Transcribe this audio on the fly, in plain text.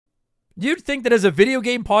You'd think that as a video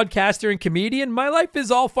game podcaster and comedian, my life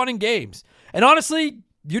is all fun and games. And honestly,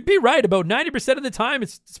 you'd be right. About 90% of the time,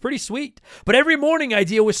 it's pretty sweet. But every morning, I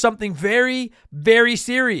deal with something very, very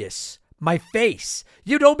serious. My face.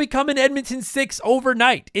 You don't become an Edmonton Six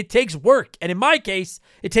overnight. It takes work. And in my case,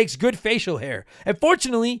 it takes good facial hair. And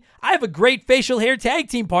fortunately, I have a great facial hair tag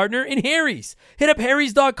team partner in Harry's. Hit up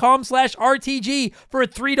harrys.com/RTG for a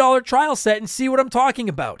 $3 trial set and see what I'm talking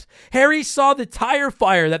about. Harry's saw the tire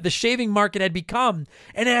fire that the shaving market had become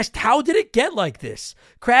and asked, how did it get like this?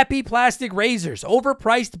 Crappy plastic razors,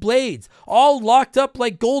 overpriced blades, all locked up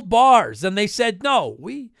like gold bars. And they said, no,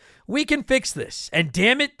 we can fix this. And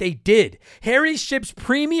damn it, they did. Harry's ships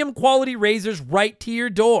premium quality razors right to your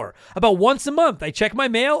door. About once a month, I check my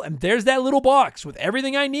mail, and there's that little box with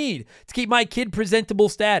everything I need to keep my kid presentable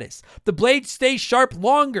status. The blades stay sharp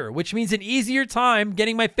longer, which means an easier time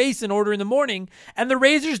getting my face in order in the morning, and the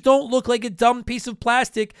razors don't look like a dumb piece of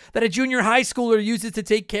plastic that a junior high schooler uses to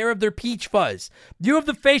take care of their peach fuzz. You have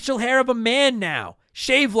the facial hair of a man now.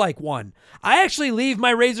 Shave like one. I actually leave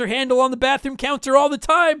my razor handle on the bathroom counter all the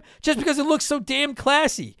time just because it looks so damn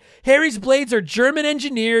classy. Harry's blades are German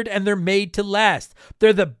engineered and they're made to last.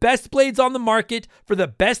 They're the best blades on the market for the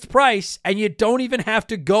best price, and you don't even have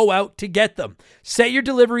to go out to get them. Set your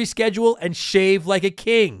delivery schedule and shave like a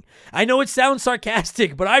king. I know it sounds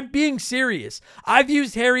sarcastic, but I'm being serious. I've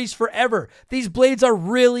used Harry's forever. These blades are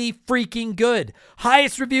really freaking good.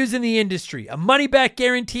 Highest reviews in the industry, a money-back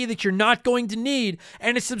guarantee that you're not going to need,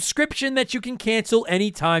 and a subscription that you can cancel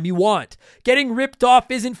anytime you want. Getting ripped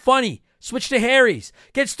off isn't funny. Switch to Harry's.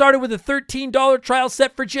 Get started with a $13 trial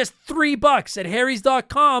set for just $3 at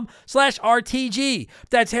harrys.com/RTG.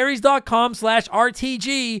 That's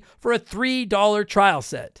harrys.com/RTG for a $3 trial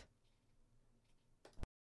set.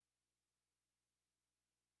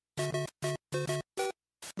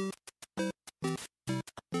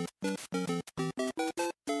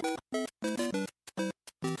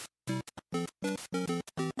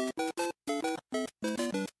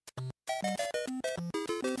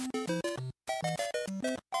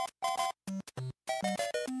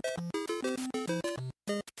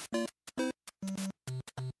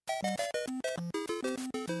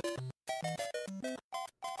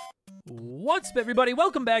 What's up, everybody?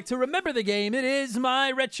 Welcome back to Remember the Game. It is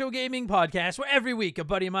my retro gaming podcast where every week a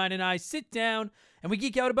buddy of mine and I sit down and we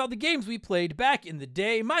geek out about the games we played back in the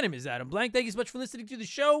day. My name is Adam Blank. Thank you so much for listening to the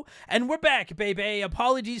show, and we're back, baby.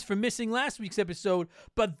 Apologies for missing last week's episode,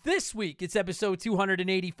 but this week it's episode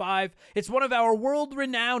 285. It's one of our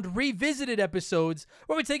world-renowned revisited episodes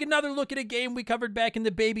where we take another look at a game we covered back in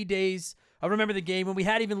the baby days. I remember the game when we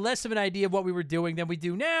had even less of an idea of what we were doing than we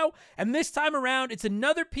do now, and this time around, it's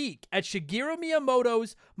another peek at Shigeru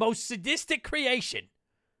Miyamoto's most sadistic creation,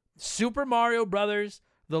 Super Mario Bros.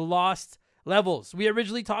 The Lost Levels. We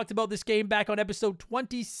originally talked about this game back on episode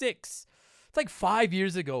 26. It's like 5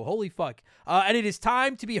 years ago. Holy fuck. And it is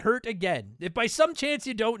time to be hurt again. If by some chance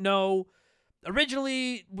you don't know,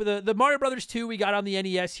 originally, with the Mario Brothers 2 we got on the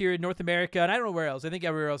NES here in North America, and I don't know where else. I think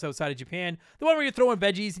everywhere else outside of Japan. The one where you're throwing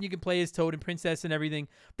veggies and you can play as Toad and Princess and everything.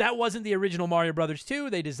 That wasn't the original Mario Brothers 2.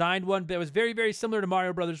 They designed one that was very, very similar to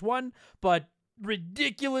Mario Brothers 1, but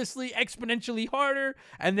ridiculously exponentially harder.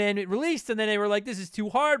 And then it released, and then they were like, this is too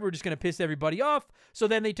hard. We're just going to piss everybody off. So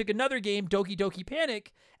then they took another game, Doki Doki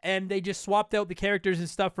Panic, and they just swapped out the characters and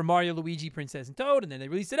stuff from Mario, Luigi, Princess, and Toad, and then they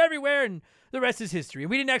released it everywhere, and the rest is history. And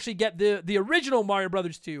we didn't actually get the original Mario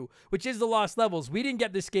Brothers 2, which is the Lost Levels. We didn't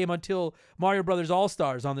get this game until Mario Brothers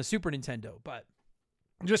All-Stars on the Super Nintendo. But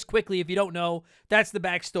just quickly, if you don't know, that's the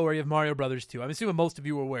backstory of Mario Brothers 2. I'm assuming most of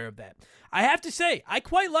you are aware of that. I have to say, I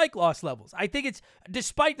quite like Lost Levels. I think it's,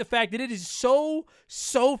 despite the fact that it is so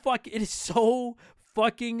fucking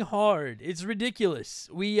hard. It's ridiculous.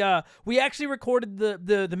 We actually recorded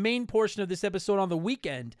the main portion of this episode on the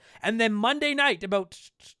weekend, and then Monday night, about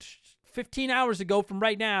 15 hours ago from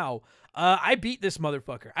right now, I beat this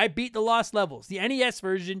motherfucker. I beat the Lost Levels, the NES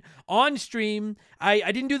version, on stream.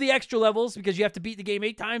 I didn't do the extra levels because you have to beat the game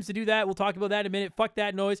 8 times to do that. We'll talk about that in a minute. Fuck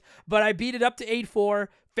that noise. But I beat it up to 8-4,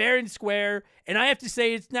 fair and square, and I have to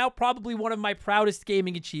say it's now probably one of my proudest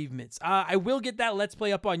gaming achievements. I will get that Let's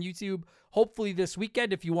Play up on YouTube hopefully this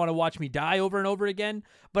weekend if you want to watch me die over and over again.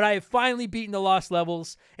 But I have finally beaten the Lost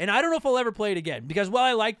Levels, and I don't know if I'll ever play it again because while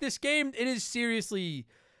I like this game, it is seriously,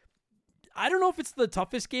 I don't know if it's the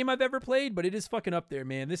toughest game I've ever played, but it is fucking up there,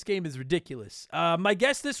 man. This game is ridiculous. My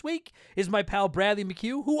guest this week is my pal Bradley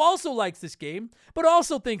McHugh, who also likes this game, but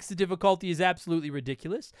also thinks the difficulty is absolutely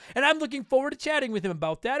ridiculous. And I'm looking forward to chatting with him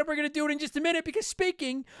about that, and we're going to do it in just a minute, because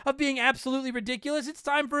speaking of being absolutely ridiculous, it's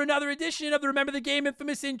time for another edition of the Remember the Game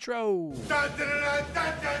infamous intro. Dun, dun, dun,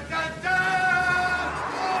 dun, dun, dun,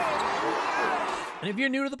 dun. And if you're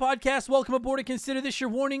new to the podcast, welcome aboard and consider this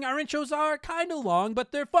your warning. Our intros are kind of long,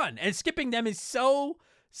 but they're fun. And skipping them is so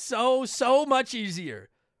much easier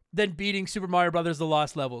than beating Super Mario Brothers The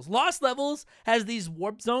Lost Levels. Lost Levels has these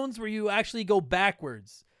warp zones where you actually go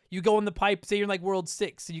backwards. You go in the pipe, say you're in like World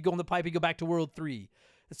 6, and you go in the pipe and go back to World 3.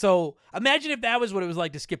 So imagine if that was what it was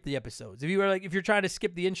like to skip the episodes. If you're trying to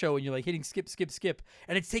skip the intro and you're like hitting skip,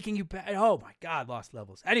 and it's taking you back. Oh my God, Lost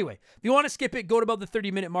Levels. Anyway, if you want to skip it, go to about the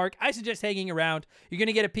 30-minute mark. I suggest hanging around. You're going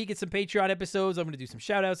to get a peek at some Patreon episodes. I'm going to do some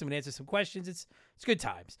shout outs. I'm going to answer some questions. It's good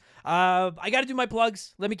times. I got to do my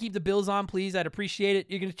plugs. Let me keep the bills on, please. I'd appreciate it.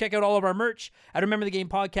 You're going to check out all of our merch at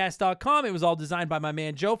RememberTheGamePodcast.com. It was all designed by my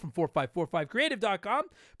man Joe from 4545creative.com.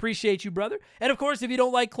 Appreciate you, brother. And of course, if you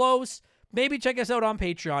don't like clothes, maybe check us out on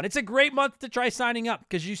Patreon. It's a great month to try signing up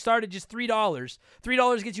because you start at just $3.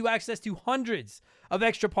 $3 gets you access to hundreds of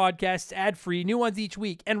extra podcasts, ad-free, new ones each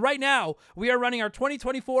week. And right now, we are running our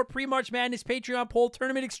 2024 Pre-March Madness Patreon Poll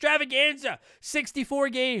Tournament Extravaganza. 64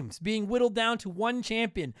 games being whittled down to one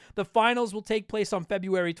champion. The finals will take place on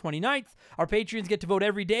February 29th. Our Patreons get to vote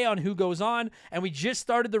every day on who goes on, and we just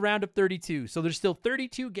started the round of 32. So there's still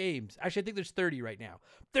 32 games. Actually, I think there's 30 right now.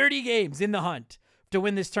 30 games in the hunt. To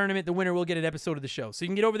win this tournament, the winner will get an episode of the show. So you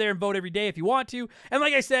can get over there and vote every day if you want to. And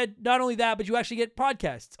like I said, not only that, but you actually get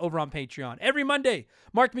podcasts over on Patreon. Every Monday,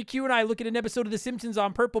 Mark McHugh and I look at an episode of The Simpsons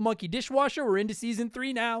on Purple Monkey Dishwasher. We're into season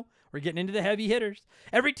 3 now. We're getting into the heavy hitters.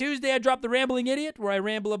 Every Tuesday, I drop The Rambling Idiot, where I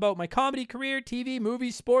ramble about my comedy career, TV,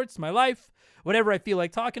 movies, sports, my life, whatever I feel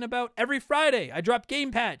like talking about. Every Friday, I drop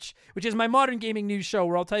Game Patch, which is my modern gaming news show,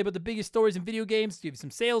 where I'll tell you about the biggest stories in video games, give you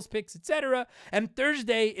some sales picks, etc. And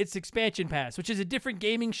Thursday, it's Expansion Pass, which is a different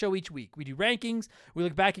gaming show each week. We do rankings, we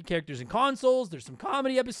look back at characters and consoles, there's some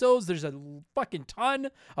comedy episodes, there's a fucking ton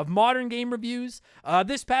of modern game reviews.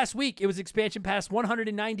 This past week, it was Expansion Pass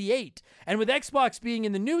 198. And with Xbox being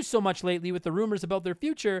in the news so much lately with the rumors about their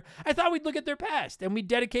future, I thought we'd look at their past, and we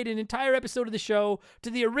dedicate an entire episode of the show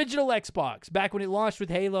to the original Xbox, back when it launched with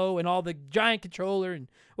Halo and all the giant controller, and,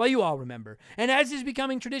 well, you all remember. And as is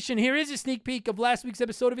becoming tradition, here is a sneak peek of last week's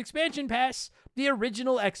episode of Expansion Pass, the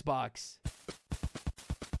original Xbox.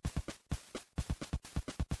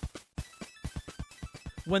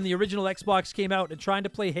 When the original Xbox came out and trying to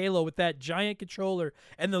play Halo with that giant controller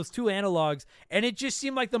and those two analogs, and it just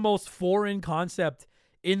seemed like the most foreign concept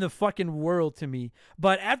in the fucking world to me.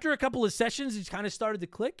 But after a couple of sessions, it kind of started to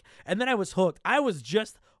click, and then I was hooked. I was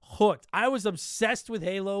just hooked. I was obsessed with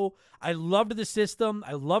Halo. I loved the system.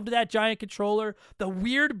 I loved that giant controller. The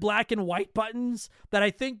weird black and white buttons that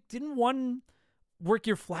I think didn't one work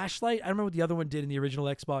your flashlight. I don't remember what the other one did in the original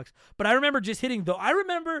Xbox, but I remember just hitting I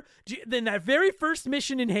remember in that very first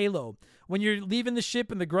mission in Halo, when you're leaving the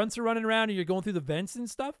ship and the grunts are running around and you're going through the vents and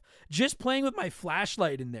stuff, just playing with my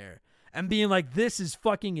flashlight in there and being like, this is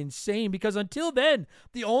fucking insane, because until then,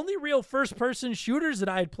 the only real first-person shooters that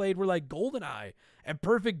I had played were like GoldenEye and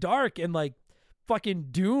Perfect Dark and like fucking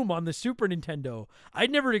Doom on the Super Nintendo.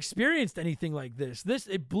 I'd never experienced anything like this.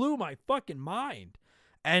 It blew my fucking mind.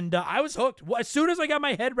 And I was hooked. As soon as I got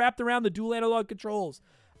my head wrapped around the dual analog controls,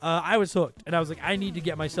 I was hooked. And I was like, I need to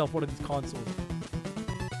get myself one of these consoles.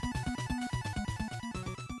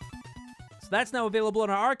 So that's now available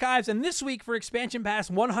in our archives. And this week for Expansion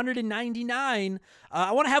Pass 199,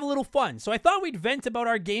 I want to have a little fun. So I thought we'd vent about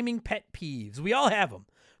our gaming pet peeves. We all have them.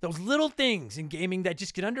 Those little things in gaming that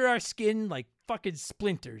just get under our skin like fucking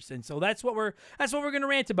splinters. And so that's what we're going to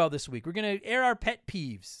rant about this week. We're going to air our pet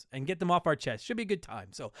peeves and get them off our chest. Should be a good time.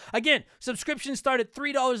 So again, subscriptions start at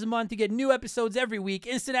 $3 a month. You get new episodes every week,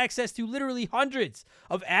 instant access to literally hundreds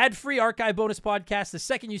of ad-free archive bonus podcasts the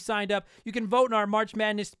second you signed up. You can vote in our March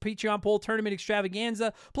Madness Patreon poll tournament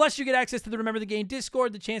extravaganza. Plus, you get access to the Remember the Game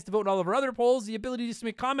Discord, the chance to vote in all of our other polls, the ability to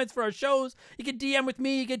submit comments for our shows. You can DM with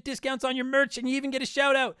me, you get discounts on your merch, and you even get a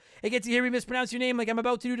shout out. It gets to hear me mispronounce your name like I'm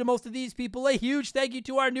about to do to most of these people. A huge thank you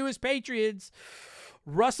to our newest Patriots: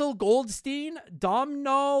 Russell Goldstein,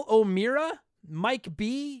 Domnall O'Meara, Mike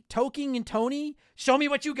B, Toking and Tony, Show Me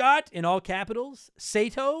What You Got in all capitals,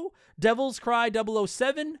 Sato, Devil's Cry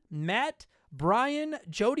 007, Matt, Brian,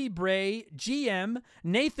 Jody Bray, GM,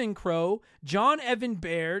 Nathan Crow, John Evan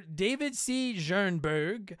Baird, David C.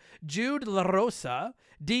 Jernberg, Jude La Rosa,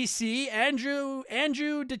 DC, Andrew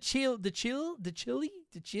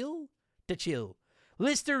DeChill.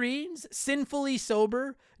 Listerines, Sinfully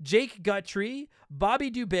Sober, Jake Guttry, Bobby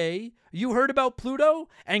Dubay, You Heard About Pluto,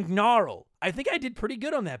 and Gnarl. I think I did pretty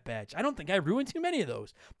good on that batch. I don't think I ruined too many of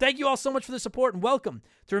those. Thank you all so much for the support and welcome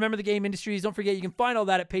to Remember the Game Industries. Don't forget, you can find all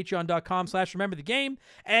that at patreon.com/rememberthegame.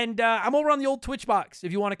 And I'm over on the old Twitch box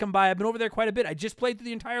if you want to come by. I've been over there quite a bit. I just played through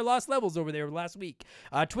the entire Lost Levels over there last week.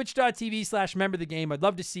 Twitch.tv/rememberthegame. I'd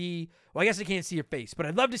love to see, well, I guess I can't see your face, but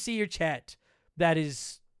I'd love to see your chat that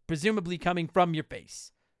is presumably coming from your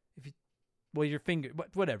face. Well, your finger,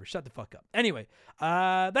 whatever. Shut the fuck up. Anyway,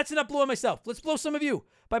 that's enough blowing myself. Let's blow some of you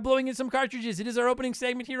by blowing in some cartridges. It is our opening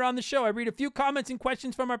segment here on the show. I read a few comments and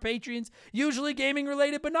questions from our Patreons, usually gaming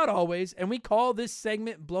related, but not always. And we call this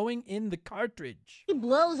segment Blowing in the Cartridge. He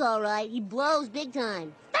blows all right. He blows big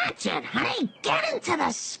time. That's it, honey. Get into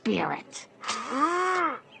the spirit.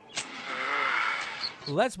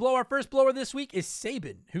 Let's blow. Our first blower this week is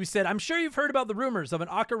Sabin, who said, I'm sure you've heard about the rumors of an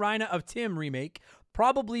Ocarina of Time remake,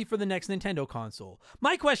 probably for the next Nintendo console.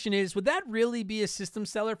 My question is, would that really be a system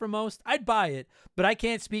seller for most? I'd buy it, but I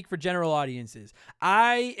can't speak for general audiences.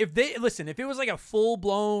 If it was like a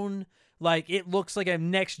full-blown, like it looks like a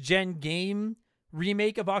next-gen game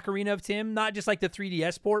remake of Ocarina of Time, not just like the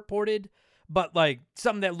 3DS ported, but like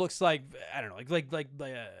something that looks like, I don't know,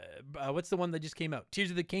 what's the one that just came out? Tears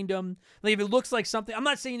of the Kingdom. Like if it looks like something, I'm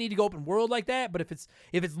not saying you need to go open world like that, but if it's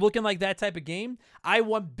looking like that type of game, I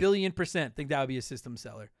 1,000,000,000% think that would be a system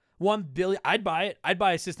seller. 1 billion, I'd buy it. I'd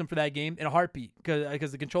buy a system for that game in a heartbeat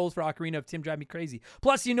because the controls for Ocarina of Time drive me crazy.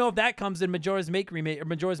 Plus, if that comes, then Majora's Mask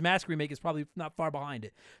remake is probably not far behind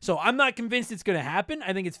it. So I'm not convinced it's going to happen.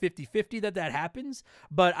 I think it's 50-50 that happens,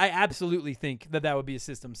 but I absolutely think that would be a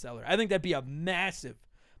system seller. I think that'd be a massive,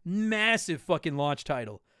 massive fucking launch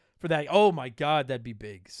title for that. Oh my God, that'd be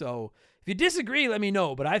big. So if you disagree, let me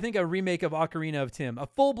know, but I think a remake of Ocarina of Time, a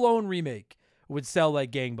full-blown remake, would sell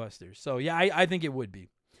like gangbusters. So yeah, I think it would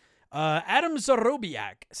be. Adam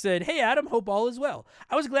Zorobiak said, hey Adam, hope all is well.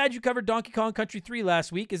 I was glad you covered Donkey Kong Country 3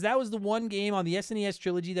 last week, as that was the one game on the SNES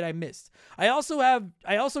trilogy that I missed. I also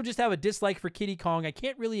just have a dislike for Kiddy Kong I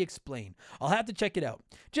can't really explain. I'll have to check it out.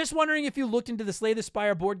 Just wondering if you looked into the Slay the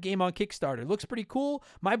Spire board game on Kickstarter. Looks pretty cool.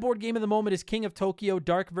 My board game of the moment is King of Tokyo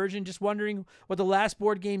Dark version. Just wondering what the last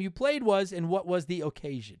board game you played was and what was the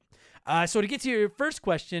occasion. So to get to your first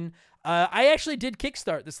question, I actually did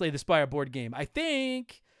kickstart the Slay the Spire board game. I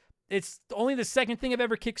think it's only the second thing I've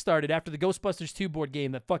ever kickstarted after the Ghostbusters 2 board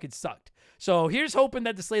game that fucking sucked. So here's hoping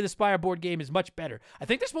that the Slay the Spire board game is much better. I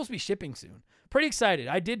think they're supposed to be shipping soon. Pretty excited.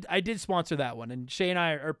 I did sponsor that one, and Shay and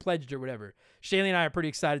I are pledged or whatever. Shaylee and I are pretty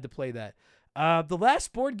excited to play that. The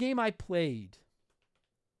last board game I played,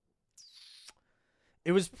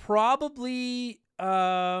 it was probably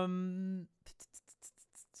oh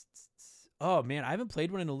man, I haven't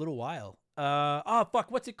played one in a little while.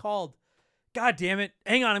 What's it called? God damn it.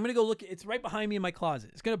 Hang on, I'm going to go look. It's right behind me in my closet.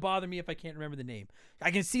 It's going to bother me if I can't remember the name.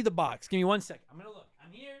 I can see the box. Give me 1 second. I'm going to look.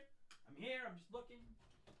 I'm here. I'm just looking.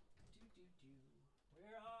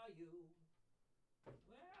 Where are you?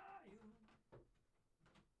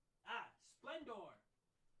 Splendor.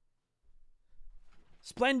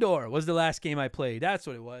 Splendor was the last game I played. That's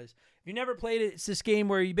what it was. If you never played it, it's this game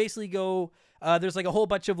where you basically go, there's like a whole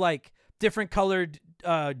bunch of like different colored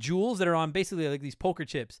jewels that are on basically like these poker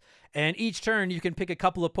chips. And each turn you can pick a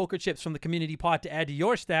couple of poker chips from the community pot to add to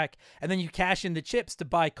your stack. And then you cash in the chips to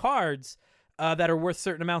buy cards that are worth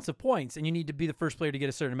certain amounts of points. And you need to be the first player to get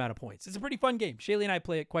a certain amount of points. It's a pretty fun game. Shaylee and I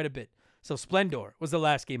play it quite a bit. So Splendor was the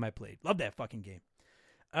last game I played. Love that fucking game.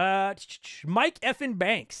 Mike Effin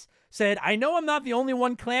Banks said, I know I'm not the only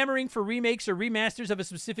one clamoring for remakes or remasters of a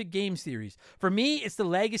specific game series. For me, it's the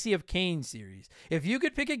Legacy of Kain series. If you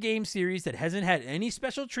could pick a game series that hasn't had any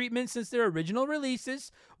special treatment since their original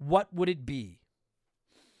releases, what would it be?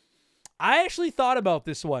 I actually thought about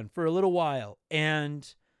this one for a little while,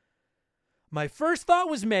 and my first thought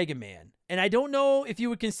was Mega Man. And I don't know if you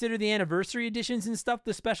would consider the anniversary editions and stuff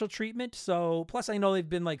the special treatment. So, plus I know they've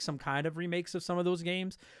been like some kind of remakes of some of those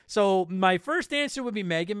games. So my first answer would be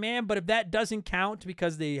Mega Man, but if that doesn't count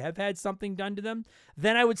because they have had something done to them,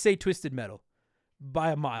 then I would say Twisted Metal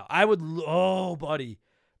by a mile. Buddy.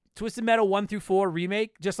 Twisted Metal 1 through 4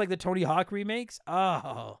 remake, just like the Tony Hawk remakes.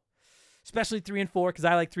 Oh, especially 3 and 4, because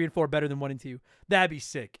I like 3 and 4 better than 1 and 2. That'd be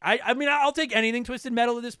sick. I mean, I'll take anything Twisted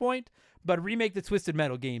Metal at this point, but remake the Twisted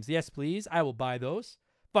Metal games. Yes, please. I will buy those.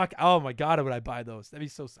 Fuck. Oh my God, would I buy those? That'd be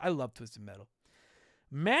so. I love Twisted Metal.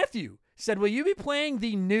 Matthew said, will you be playing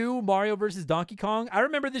the new Mario vs. Donkey Kong? I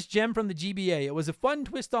remember this gem from the GBA. It was a fun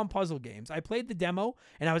twist on puzzle games. I played the demo,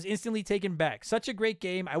 and I was instantly taken back. Such a great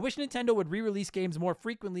game. I wish Nintendo would re-release games more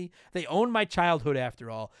frequently. They own my childhood, after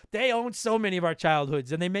all. They own so many of our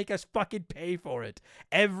childhoods, and they make us fucking pay for it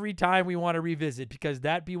every time we want to revisit, because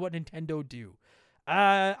that be what Nintendo do.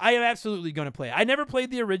 I am absolutely going to play it. I never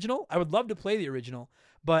played the original. I would love to play the original,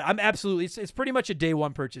 but I'm absolutely, it's pretty much a day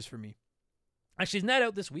one purchase for me. Actually, isn't that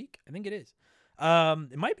out this week? I think it is.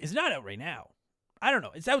 It's not out right now. I don't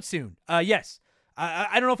know. It's out soon. Yes.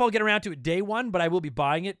 I don't know if I'll get around to it day one, but I will be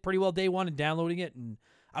buying it pretty well day one and downloading it. And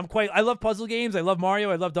I love puzzle games. I love Mario.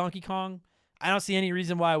 I love Donkey Kong. I don't see any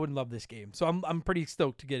reason why I wouldn't love this game. So I'm pretty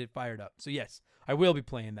stoked to get it fired up. So yes, I will be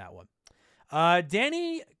playing that one.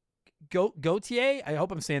 Danny Gautier. I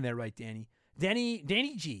hope I'm saying that right, Danny.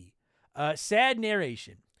 Danny G. Sad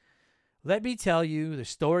narration. Let me tell you the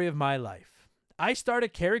story of my life. I start a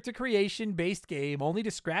character creation based game only to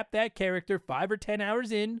scrap that character 5 or 10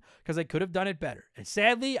 hours in because I could have done it better. And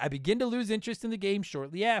sadly, I begin to lose interest in the game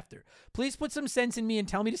shortly after. Please put some sense in me and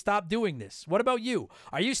tell me to stop doing this. What about you?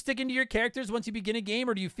 Are you sticking to your characters once you begin a game,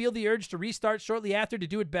 or do you feel the urge to restart shortly after to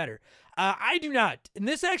do it better? I do not. And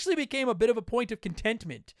this actually became a bit of a point of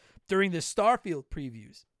contentment during the Starfield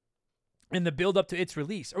previews in the build up to its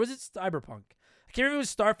release. Or was it Cyberpunk? I can't remember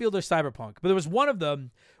if it was Starfield or Cyberpunk, but there was one of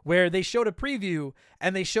them where they showed a preview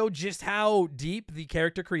and they showed just how deep the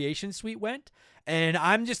character creation suite went. And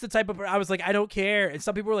I'm just the type of, I was like, I don't care. And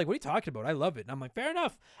some people were like, what are you talking about? I love it. And I'm like, fair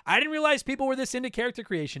enough. I didn't realize people were this into character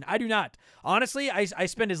creation. I do not. Honestly, I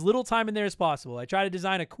spend as little time in there as possible. I try to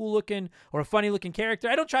design a cool looking or a funny looking character.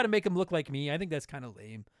 I don't try to make them look like me. I think that's kind of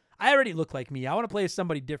lame. I already look like me. I want to play as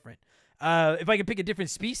somebody different. If I can pick a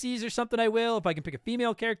different species or something, I will. If I can pick a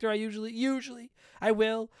female character, I usually I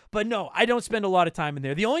will. But no, I don't spend a lot of time in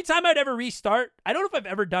there. The only time I'd ever restart, I don't know if I've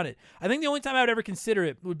ever done it. I think the only time I would ever consider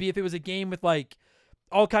it would be if it was a game with like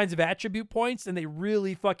all kinds of attribute points and they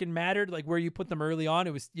really fucking mattered, like where you put them early on.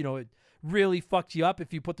 It was, it really fucked you up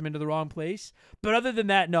if you put them into the wrong place. But other than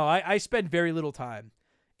that, no, I spend very little time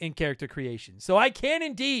in character creation. So I can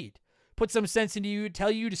indeed put some sense into you,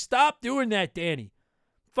 tell you to stop doing that, Danny.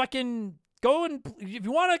 Fucking go and, if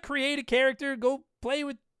you want to create a character, go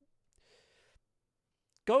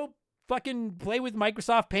fucking play with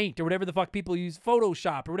Microsoft Paint or whatever the fuck people use,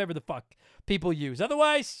 Photoshop or whatever the fuck people use.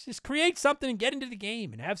 Otherwise, just create something and get into the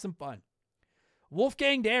game and have some fun.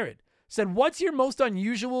 Wolfgang Darren said, what's the most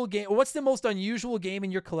unusual game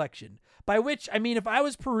in your collection? By which, I mean, if I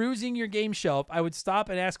was perusing your game shelf, I would stop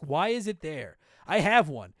and ask, why is it there? I have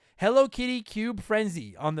one. Hello Kitty Cube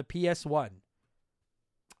Frenzy on the PS1.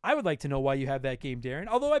 I would like to know why you have that game, Darren.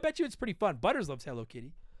 Although I bet you it's pretty fun. Butters loves Hello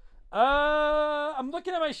Kitty. I'm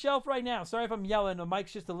looking at my shelf right now. Sorry if I'm yelling. The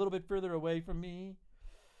mic's just a little bit further away from me.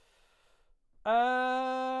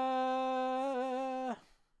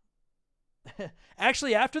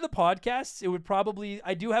 Actually, after the podcasts, it would probably...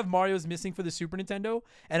 I do have Mario's Missing for the Super Nintendo,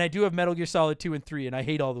 and I do have Metal Gear Solid 2 and 3, and I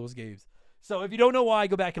hate all those games. So if you don't know why,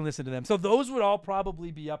 go back and listen to them. So those would all probably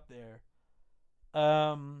be up there.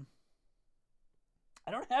 I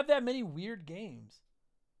don't have that many weird games.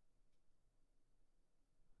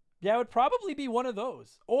 Yeah, it would probably be one of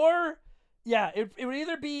those. Or, yeah, it would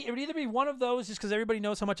either be one of those, just because everybody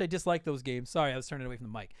knows how much I dislike those games. Sorry, I was turning away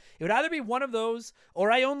from the mic. It would either be one of those,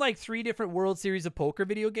 or I own like 3 different World Series of Poker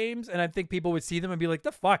video games, and I think people would see them and be like,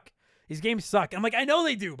 the fuck? These games suck. And I'm like, I know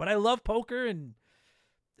they do, but I love poker, and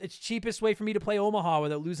it's cheapest way for me to play Omaha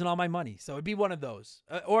without losing all my money. So it'd be one of those.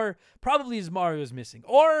 Or probably is Mario's Missing.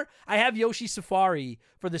 Or I have Yoshi Safari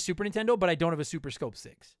for the Super Nintendo, but I don't have a Super Scope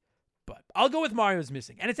 6. But I'll go with Mario's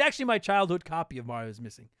Missing. And it's actually my childhood copy of Mario's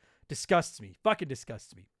Missing. Disgusts me. Fucking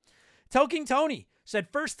disgusts me. Toking Tony said,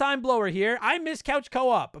 first time blower here. I miss couch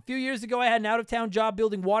co-op. A few years ago, I had an out-of-town job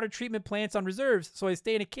building water treatment plants on reserves, so I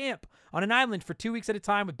stay in a camp on an island for 2 weeks at a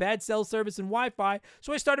time with bad cell service and Wi-Fi,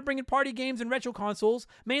 so I started bringing party games and retro consoles,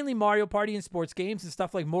 mainly Mario Party and sports games and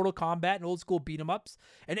stuff like Mortal Kombat and old-school beat-em-ups.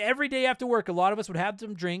 And every day after work, a lot of us would have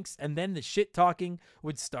some drinks, and then the shit-talking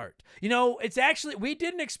would start. It's actually... We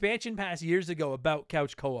did an expansion pass years ago about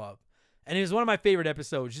couch co-op, and it was one of my favorite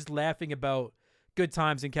episodes, just laughing about good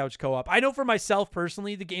times in couch co-op. I know for myself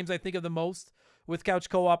personally, the games I think of the most with couch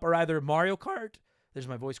co-op are either Mario Kart, there's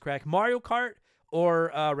my voice crack, Mario Kart,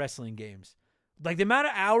 or wrestling games. Like the amount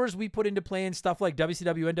of hours we put into playing stuff like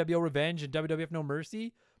WCW NWO Revenge and WWF No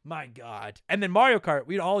Mercy, my God. And then Mario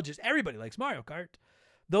Kart, everybody likes Mario Kart.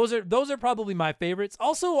 Those are probably my favorites.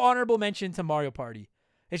 Also honorable mention to Mario Party.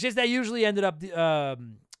 It's just that usually ended up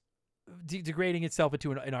degrading itself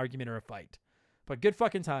into an argument or a fight. But good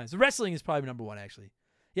fucking times. The wrestling is probably number one, actually.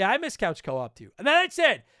 Yeah, I miss couch co-op too. And that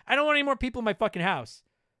said, I don't want any more people in my fucking house.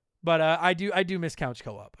 But I do miss couch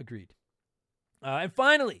co-op. Agreed. And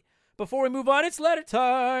finally, before we move on, it's letter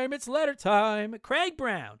time. It's letter time. Craig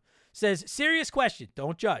Brown says, serious question,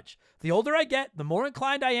 don't judge. The older I get, the more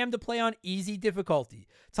inclined I am to play on easy difficulty.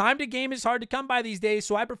 Time to game is hard to come by these days,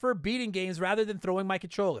 so I prefer beating games rather than throwing my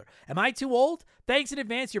controller. Am I too old? Thanks in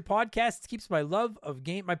advance. Your podcast keeps my love of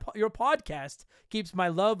your podcast keeps my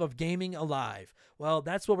love of gaming alive. Well,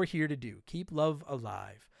 that's what we're here to do. Keep love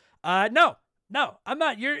alive. No, I'm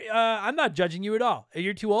not. I'm not judging you at all.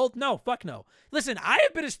 You're too old? No, fuck no. Listen, I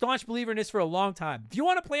have been a staunch believer in this for a long time. If you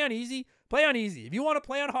want to play on easy, play on easy. If you want to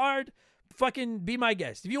play on hard, fucking be my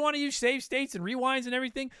guest. If you want to use save states and rewinds and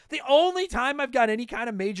everything, the only time I've got any kind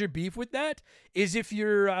of major beef with that is if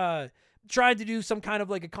you're trying to do some kind of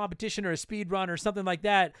like a competition or a speed run or something like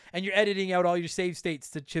that, and you're editing out all your save states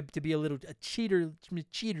to be a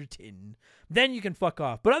cheaterton, then you can fuck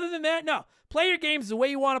off. But other than that, no. Play your games the way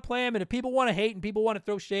you want to play them, and if people want to hate and people want to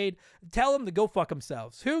throw shade, tell them to go fuck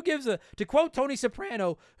themselves. To quote Tony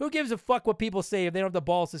Soprano, who gives a fuck what people say if they don't have the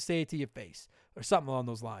balls to say it to your face? Or something along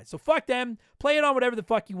those lines. So fuck them. Play it on whatever the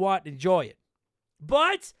fuck you want. Enjoy it.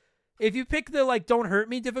 But if you pick the don't hurt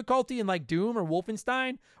me difficulty in like Doom or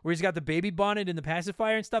Wolfenstein, where he's got the baby bonnet and the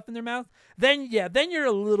pacifier and stuff in their mouth, then you're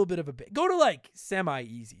a little bit of a bit. Go to like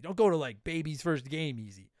semi-easy. Don't go to like baby's first game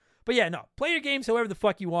easy. But yeah, no. Play your games however the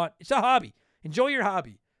fuck you want. It's a hobby. Enjoy your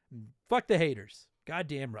hobby. Fuck the haters.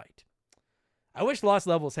 Goddamn right. I wish Lost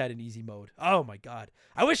Levels had an easy mode. Oh my God.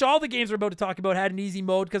 I wish all the games we're about to talk about had an easy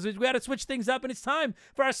mode because we got to switch things up, and it's time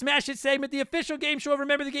for our Smash It segment, the official game show of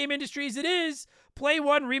Remember the Game Industries. It is Play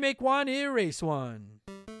One, Remake One, Erase One.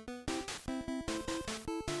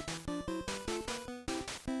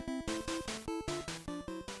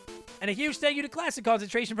 And a huge thank you to Classic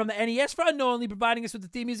Concentration from the NES for unknowingly providing us with the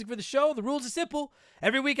theme music for the show. The rules are simple.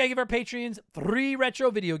 Every week I give our Patreons 3 retro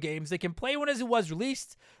video games. They can play one as it was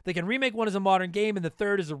released, they can remake one as a modern game, and the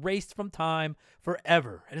third is erased from time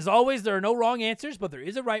forever. And as always, there are no wrong answers, but there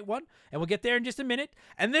is a right one, and we'll get there in just a minute.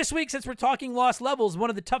 And this week, since we're talking Lost Levels, one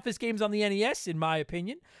of the toughest games on the NES, in my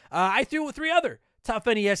opinion, I threw 3 other tough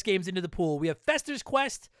NES games into the pool. We have Fester's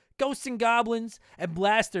Quest, Ghosts and Goblins, and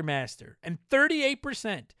Blaster Master. And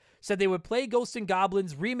 38% said they would play Ghosts and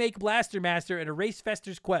Goblins, remake Blaster Master, and erase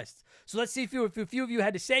Fester's Quest. So let's see if a few of you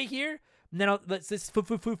had to say here. And then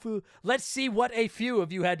let's see what a few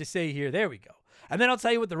of you had to say here. There we go. And then I'll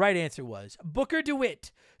tell you what the right answer was. Booker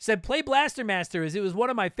DeWitt said, play Blaster Master as it was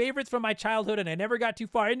one of my favorites from my childhood and I never got too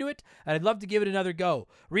far into it, and I'd love to give it another go.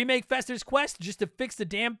 Remake Fester's Quest just to fix the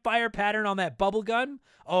damn fire pattern on that bubble gun.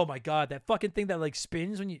 Oh my God, that fucking thing that like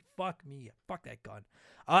spins when you... Fuck me. Fuck that gun.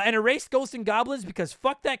 And erase Ghosts and Goblins because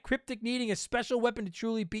fuck that Cryptic needing a special weapon to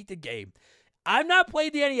truly beat the game. I've not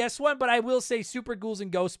played the NES one, but I will say Super Ghouls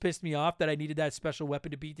and Ghosts pissed me off that I needed that special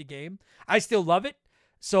weapon to beat the game. I still love it.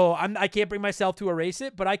 So I can't bring myself to erase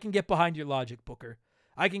it, but I can get behind your logic, Booker.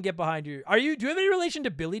 I can get behind your... Do you have any relation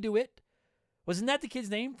to Billy DeWitt? Wasn't that the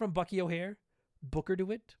kid's name from Bucky O'Hare? Booker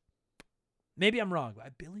DeWitt? Maybe I'm wrong.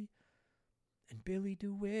 Billy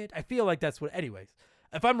DeWitt. I feel like that's what... Anyways,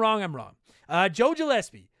 if I'm wrong, I'm wrong. Joe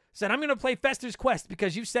Gillespie said, I'm going to play Fester's Quest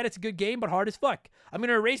because you said it's a good game, but hard as fuck. I'm going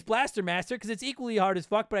to erase Blaster Master because it's equally hard as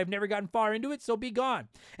fuck, but I've never gotten far into it, so be gone.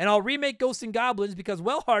 And I'll remake Ghosts and Goblins because,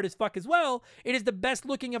 well, hard as fuck as well, it is the best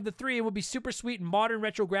looking of the 3 and will be super sweet and modern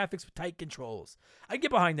retro graphics with tight controls. I'd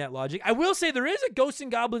get behind that logic. I will say there is a Ghosts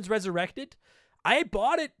and Goblins Resurrected. I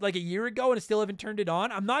bought it like a year ago and I still haven't turned it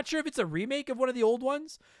on. I'm not sure if it's a remake of one of the old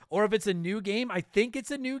ones or if it's a new game. I think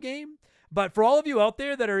it's a new game. But for all of you out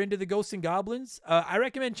there that are into the Ghosts and Goblins, I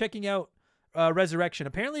recommend checking out Resurrection.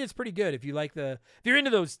 Apparently, it's pretty good if you're into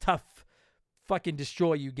those tough fucking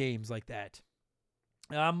destroy you games like that.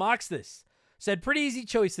 Mox this. Said, pretty easy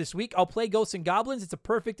choice this week. I'll play Ghosts and Goblins. It's a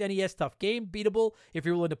perfect NES tough game, beatable if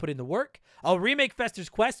you're willing to put in the work. I'll remake Fester's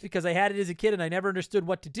Quest because I had it as a kid and I never understood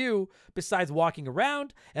what to do besides walking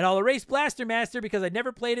around. And I'll erase Blaster Master because I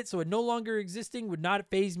never played it, so it no longer existing would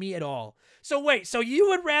not faze me at all. So wait, so you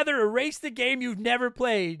would rather erase the game you've never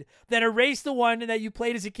played than erase the one that you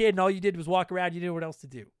played as a kid and all you did was walk around, you didn't know what else to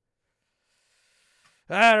do?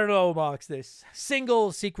 I don't know, Mox this.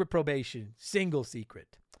 Single secret probation. Single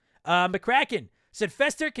secret. McCracken said,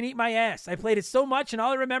 Fester can eat my ass. I played it so much and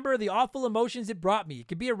all I remember are the awful emotions it brought me. It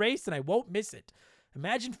can be erased and I won't miss it.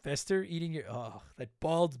 Imagine Fester eating that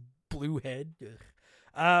bald blue head.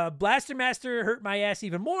 Blaster Master hurt my ass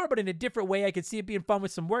even more, but in a different way. I could see it being fun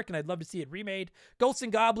with some work and I'd love to see it remade. Ghosts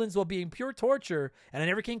and Goblins, while being pure torture and I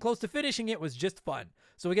never came close to finishing it, was just fun.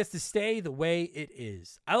 So it gets to stay the way it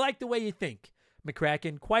is. I like the way you think.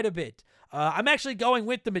 McCracken, quite a bit. I'm actually going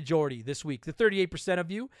with the majority this week, the 38% of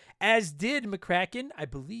you, as did McCracken, I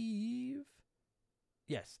believe.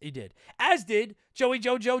 Yes, he did. As did Joey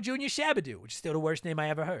Jojo Jr. Shabadoo, which is still the worst name I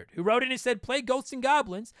ever heard, who wrote in and said, play Ghosts and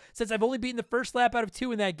Goblins since I've only beaten the first lap out of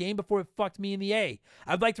 2 in that game before it fucked me in the A.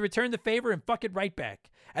 I'd like to return the favor and fuck it right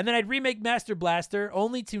back. And then I'd remake Master Blaster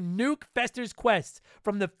only to nuke Fester's Quest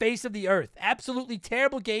from the face of the earth. Absolutely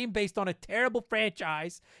terrible game based on a terrible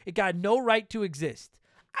franchise. It got no right to exist.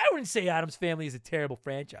 I wouldn't say Addams Family is a terrible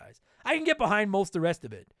franchise. I can get behind most of the rest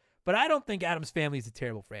of it, but I don't think Addams Family is a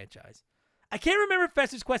terrible franchise. I can't remember if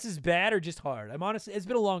Fester's Quest is bad or just hard. I'm honest, it's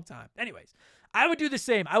been a long time. Anyways, I would do the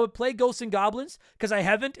same. I would play Ghosts and Goblins because I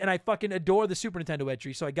haven't, and I fucking adore the Super Nintendo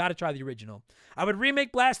entry, so I got to try the original. I would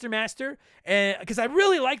remake Blaster Master because I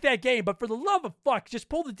really like that game, but for the love of fuck, just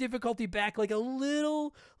pull the difficulty back like a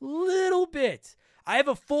little bit. I have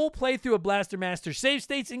a full playthrough of Blaster Master, save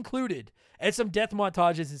states included, and some death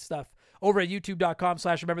montages and stuff over at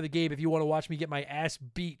youtube.com/rememberthegame if you want to watch me get my ass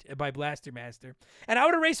beat by Blaster Master. And I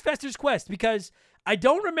would erase Fester's Quest because I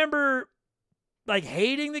don't remember like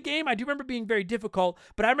hating the game. I do remember being very difficult,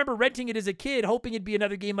 but I remember renting it as a kid, hoping it'd be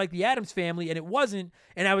another game like the Addams Family, and it wasn't,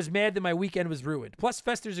 and I was mad that my weekend was ruined. Plus,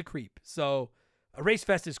 Fester's a creep, so erase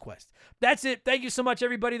Fester's Quest. That's it. Thank you so much,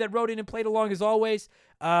 everybody that wrote in and played along as always.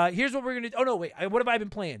 Here's what we're going to do. Oh, no, wait. What have I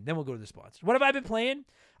been playing? Then we'll go to the sponsor. What have I been playing?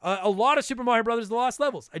 A lot of Super Mario Brothers The Lost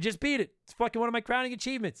Levels. I just beat it. It's fucking one of my crowning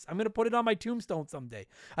achievements. I'm going to put it on my tombstone someday.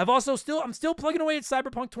 I'm still plugging away at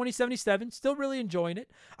Cyberpunk 2077. Still really enjoying it.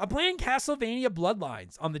 I'm playing Castlevania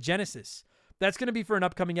Bloodlines on the Genesis. That's going to be for an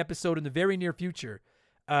upcoming episode in the very near future.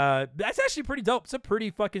 That's actually pretty dope. It's a pretty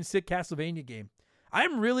fucking sick Castlevania game.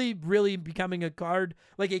 I'm really, really becoming a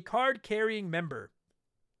card-carrying member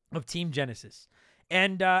of Team Genesis.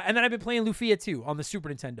 And then I've been playing Lufia 2 on the Super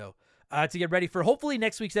Nintendo to get ready for hopefully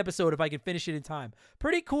next week's episode if I can finish it in time.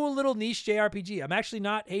 Pretty cool little niche JRPG. I'm actually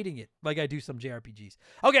not hating it like I do some JRPGs.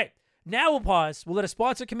 Okay, now we'll pause. We'll let a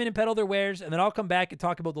sponsor come in and peddle their wares, and then I'll come back and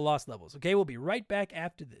talk about the Lost Levels. Okay, we'll be right back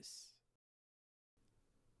after this.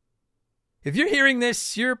 If you're hearing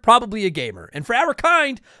this, you're probably a gamer. And for our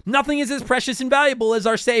kind, nothing is as precious and valuable as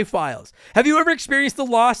our save files. Have you ever experienced the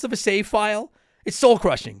loss of a save file? It's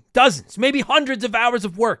soul-crushing. Dozens, maybe hundreds of hours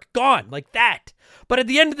of work gone like that. But at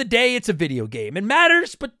the end of the day, it's a video game. It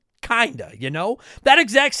matters, but kinda, you know? That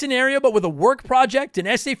exact scenario, but with a work project, an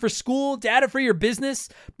essay for school, data for your business,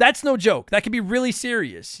 that's no joke. That can be really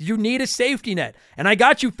serious. You need a safety net. And I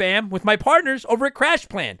got you, fam, with my partners over at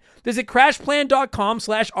CrashPlan. Visit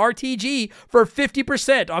CrashPlan.com/RTG for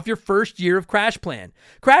 50% off your first year of CrashPlan.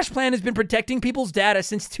 CrashPlan has been protecting people's data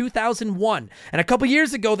since 2001. And a couple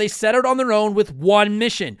years ago, they set out on their own with one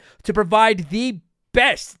mission: to provide the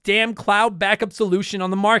best damn cloud backup solution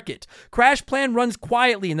on the market. CrashPlan runs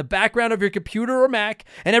quietly in the background of your computer or Mac,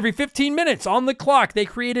 and every 15 minutes on the clock, they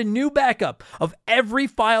create a new backup of every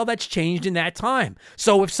file that's changed in that time.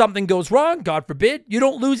 So if something goes wrong, God forbid, you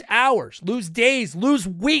don't lose hours, lose days, lose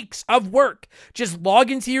weeks of work. Just log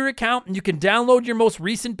into your account and you can download your most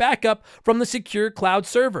recent backup from the secure cloud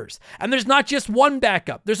servers. And there's not just one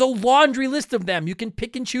backup. There's a laundry list of them. You can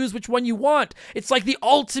pick and choose which one you want. It's like the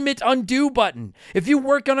ultimate undo button. If you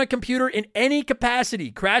work on a computer in any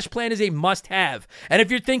capacity, CrashPlan is a must-have. And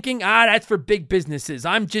if you're thinking, that's for big businesses,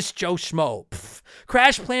 I'm just Joe Schmo.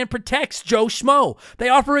 CrashPlan protects Joe Schmo. They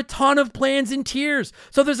offer a ton of plans and tiers.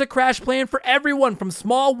 So there's a CrashPlan for everyone, from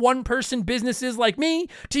small one-person businesses like me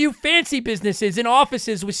to you fancy businesses in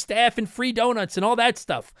offices with staff and free donuts and all that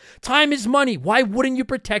stuff. Time is money. Why wouldn't you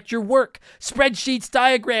protect your work? Spreadsheets,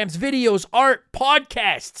 diagrams, videos, art,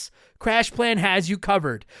 podcasts. CrashPlan has you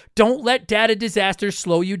covered. Don't let data disasters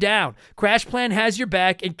slow you down. CrashPlan has your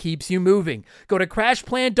back and keeps you moving. Go to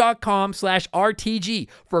CrashPlan.com/RTG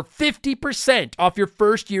for 50% off your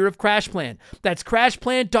first year of CrashPlan. That's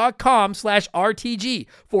CrashPlan.com/RTG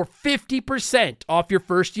for 50% off your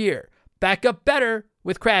first year. Back up better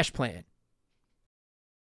with CrashPlan.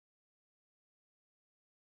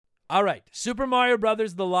 All right, Super Mario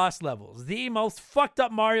Brothers The Lost Levels, the most fucked up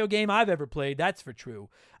Mario game I've ever played, that's for true.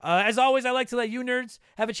 As always, I like to let you nerds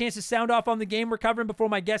have a chance to sound off on the game we're covering before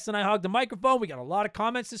my guests and I hog the microphone. We got a lot of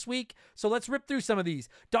comments this week, so let's rip through some of these.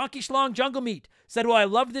 Donkey Schlong Jungle Meat said, well, I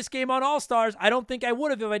loved this game on All-Stars. I don't think I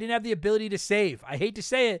would have if I didn't have the ability to save. I hate to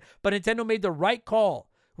say it, but Nintendo made the right call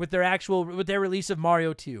with their release of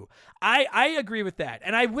Mario 2. I agree with that,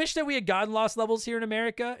 and I wish that we had gotten Lost Levels here in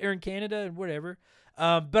America or in Canada and whatever.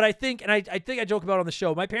 But I think, and I think I joke about it on the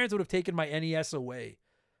show, my parents would have taken my NES away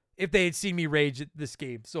if they had seen me rage at this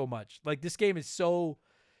game so much. Like, this game is so,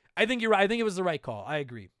 I think you're right. I think it was the right call. I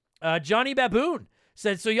agree. Johnny Baboon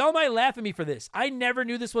said, so y'all might laugh at me for this. I never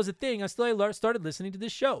knew this was a thing until I started listening to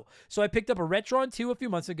this show. So I picked up a Retron 2 a few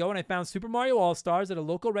months ago, and I found Super Mario All-Stars at a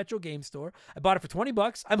local retro game store. I bought it for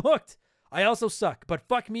 $20. I'm hooked. I also suck, but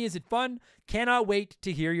fuck me, is it fun? Cannot wait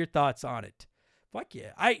to hear your thoughts on it. Fuck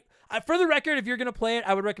yeah. I for the record, if you're going to play it,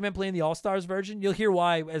 I would recommend playing the All-Stars version. You'll hear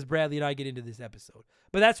why as Bradley and I get into this episode.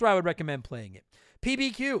 But that's where I would recommend playing it.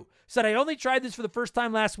 PBQ said, I only tried this for the first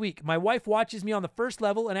time last week. My wife watches me on the first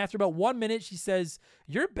level, and after about 1 minute, she says,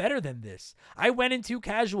 you're better than this. I went in too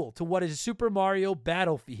casual to what is Super Mario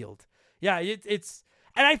Battlefield. Yeah, it's...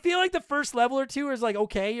 And I feel like the first level or two is like,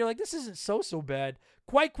 okay, you're like, this isn't so bad.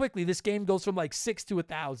 Quite quickly, this game goes from like 6 to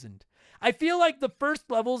 1,000. I feel like the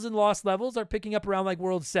first levels and lost levels are picking up around like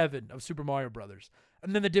World 7 of Super Mario Brothers.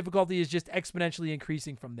 And then the difficulty is just exponentially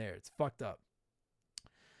increasing from there. It's fucked up.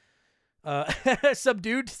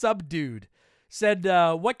 Subdued said,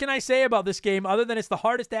 what can I say about this game other than it's the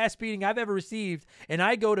hardest ass beating I've ever received, and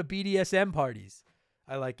I go to BDSM parties.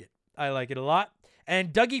 I like it. I like it a lot.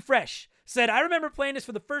 And Dougie Fresh said, I remember playing this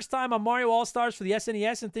for the first time on Mario All-Stars for the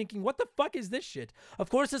SNES and thinking, what the fuck is this shit? Of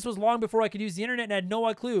course, this was long before I could use the internet and had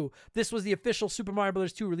no clue this was the official Super Mario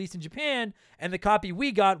Bros. 2 released in Japan, and the copy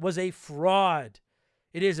we got was a fraud.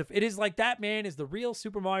 It is like that, man, is the real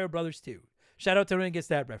Super Mario Bros. 2. Shout out to anyone who gets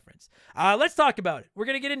that reference. Let's talk about it. We're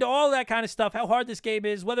going to get into all that kind of stuff, how hard this game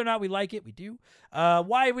is, whether or not we like it. We do.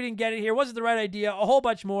 Why we didn't get it here. Was it the right idea? A whole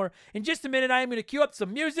bunch more. In just a minute, I am going to cue up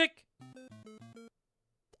some music.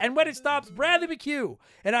 And when it stops, Bradley McHugh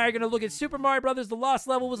and I are going to look at Super Mario Bros. The Lost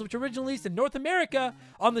Levels, which originally released in North America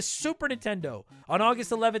on the Super Nintendo on August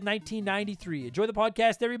 11th, 1993. Enjoy the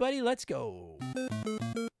podcast, everybody. Let's go.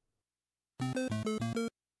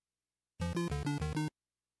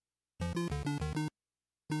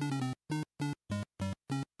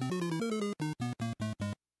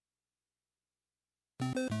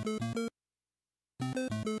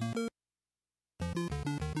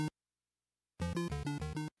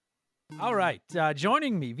 All right,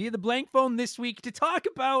 joining me via the blank phone this week to talk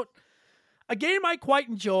about a game I quite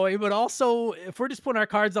enjoy, but also, if we're just putting our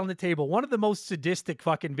cards on the table, one of the most sadistic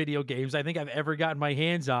fucking video games I think I've ever gotten my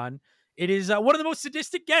hands on. It is one of the most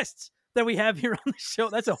sadistic guests that we have here on the show.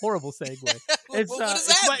 That's a horrible segue. What does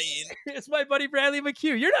that mean? It's my buddy Bradley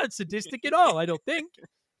McHugh. You're not sadistic at all, I don't think.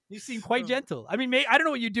 You seem quite gentle. I mean, I don't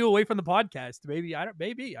know what you do away from the podcast. Maybe I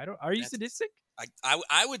don't. Are you sadistic?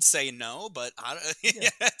 I would say no, but I don't. Yeah.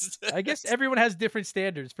 I guess everyone has different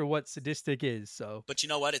standards for what sadistic is. So, but you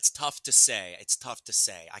know what? It's tough to say.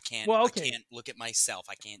 I can't. Well, okay. I can't look at myself.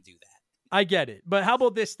 I can't do that. I get it. But how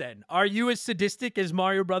about this then? Are you as sadistic as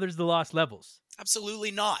Mario Brothers: The Lost Levels? Absolutely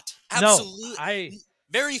not. Absolutely. No,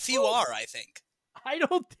 very few are, I think. I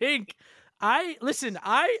don't think. I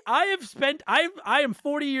am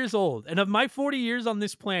 40 years old, and of my 40 years on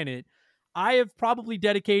this planet, I have probably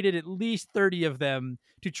dedicated at least 30 of them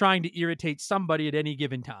to trying to irritate somebody at any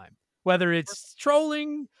given time. Whether it's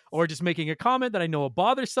trolling or just making a comment that I know will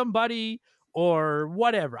bother somebody or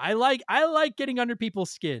whatever. I like getting under people's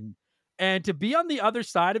skin. And to be on the other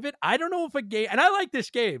side of it, I don't know if a game, and I like this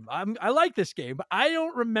game. I like this game, but I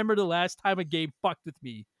don't remember the last time a game fucked with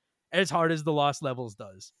me as hard as The Lost Levels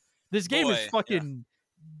does. This game is fucking.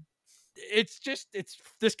 Yeah.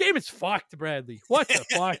 This game is fucked, Bradley. What the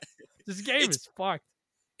fuck? This game is fucked.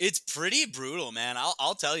 It's pretty brutal, man.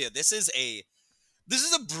 I'll tell you. This is a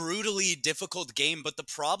brutally difficult game, but the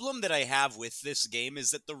problem that I have with this game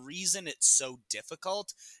is that the reason it's so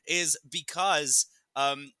difficult is because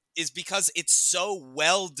it's so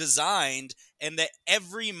well designed, and that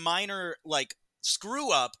every minor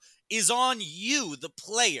screw up is on you, the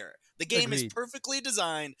player. The game is perfectly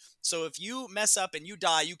designed, so if you mess up and you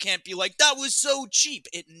die, you can't be like, that was so cheap.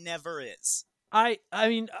 It never is. I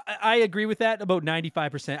mean, I agree with that about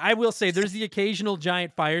 95%. I will say there's the occasional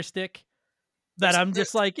giant fire stick that I'm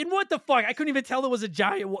just like, and what the fuck? I couldn't even tell it was a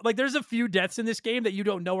giant. Like, there's a few deaths in this game that you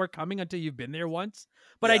don't know are coming until you've been there once.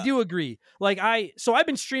 But yeah. I do agree. So I've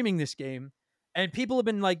been streaming this game, and people have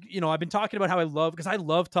been I've been talking about how because I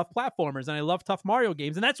love tough platformers and I love tough Mario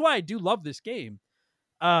games, and that's why I do love this game.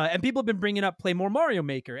 And people have been bringing up play more Mario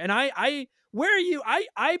Maker. And where are you?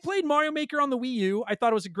 I played Mario Maker on the Wii U. I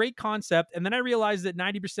thought it was a great concept. And then I realized that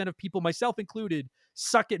 90% of people, myself included,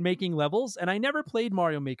 suck at making levels. And I never played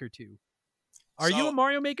Mario Maker 2. Are you a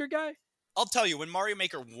Mario Maker guy? I'll tell you, when Mario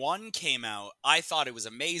Maker 1 came out, I thought it was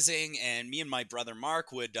amazing. And me and my brother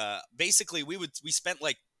Mark would, we spent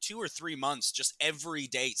 2 or 3 months just every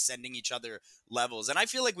day sending each other levels. And I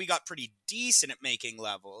feel like we got pretty decent at making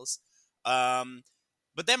levels.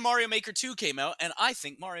 But then Mario Maker 2 came out, and I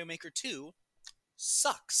think Mario Maker 2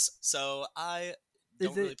 sucks. So I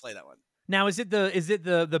don't really play that one. Now, is it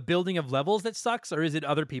the building of levels that sucks, or is it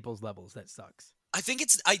other people's levels that sucks? I think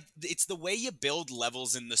it's the way you build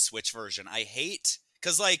levels in the Switch version. I hate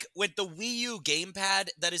because like with the Wii U gamepad,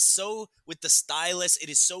 that is so with the stylus, it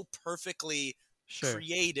is so perfectly Sure.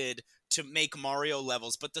 created to make Mario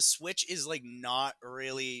levels, but the Switch is like not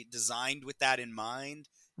really designed with that in mind.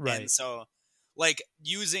 Right. And so like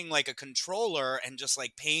using like a controller and just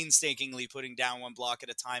like painstakingly putting down one block at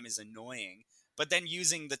a time is annoying. But then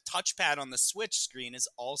using the touchpad on the Switch screen is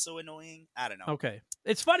also annoying. I don't know. Okay.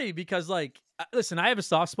 It's funny because, like, listen, I have a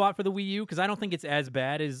soft spot for the Wii U because I don't think it's as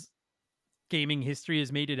bad as gaming history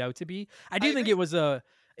has made it out to be. I do think agree.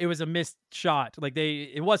 it was a missed shot. Like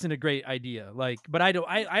it wasn't a great idea. Like, but I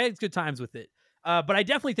had good times with it. But I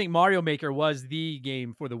definitely think Mario Maker was the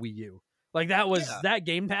game for the Wii U. Like Yeah. that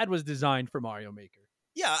gamepad was designed for Mario Maker.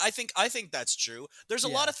 Yeah, I think that's true. There's a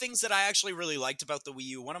Yeah. lot of things that I actually really liked about the Wii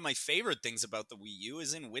U. One of my favorite things about the Wii U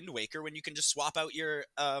is in Wind Waker when you can just swap out your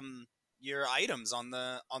items on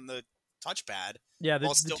the touchpad Yeah,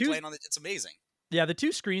 while still playing on it. It's amazing. the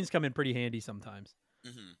two screens come in pretty handy sometimes.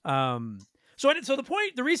 Hmm. So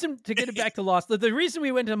the reason to get it back to Lost, the reason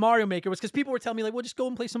we went to Mario Maker was because people were telling me like, well, just go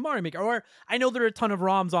and play some Mario Maker. Or I know there are a ton of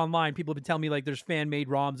ROMs online. People have been telling me like, there's fan made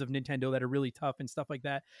ROMs of Nintendo that are really tough and stuff like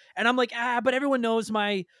that. And I'm like, but everyone knows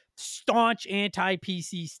my staunch anti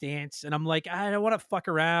PC stance, and I'm like, I don't want to fuck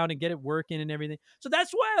around and get it working and everything. So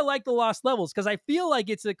that's why I like the Lost Levels, because I feel like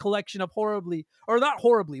it's a collection of not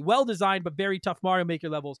horribly, well designed but very tough Mario Maker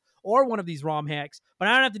levels, or one of these ROM hacks. But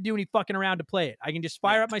I don't have to do any fucking around to play it. I can just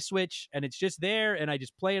fire up my Switch, and it's just there, and I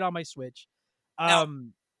just play it on my Switch. Now,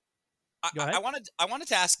 Go ahead. I wanted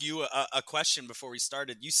to ask you a question before we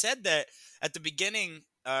started. You said that at the beginning,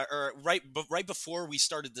 or right before we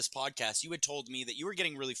started this podcast, you had told me that you were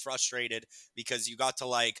getting really frustrated because you got to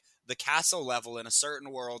like the castle level in a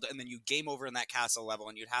certain world, and then you game over in that castle level,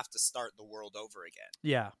 and you'd have to start the world over again.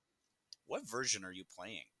 Yeah. What version are you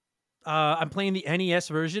playing? I'm playing the NES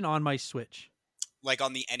version on my Switch. Like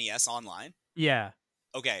on the NES online? Yeah.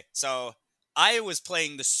 Okay, so I was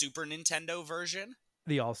playing the Super Nintendo version.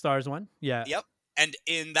 The All-Stars one? Yeah. Yep. And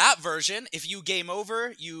in that version, if you game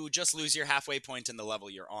over, you just lose your halfway point in the level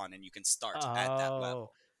you're on, and you can start at that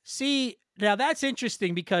level. See, now that's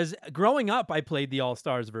interesting because growing up, I played the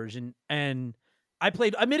All-Stars version, and I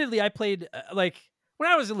played like when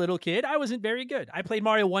I was a little kid, I wasn't very good. I played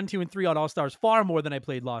Mario 1, 2, and 3 on All-Stars far more than I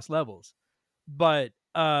played Lost Levels. But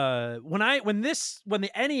when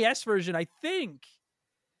the NES version, I think,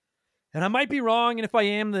 and I might be wrong, and if I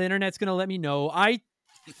am, the internet's gonna let me know. I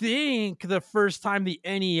think the first time the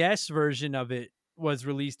NES version of it was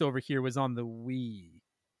released over here was on the Wii.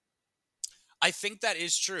 I think that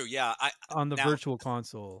is true. Yeah, On the Virtual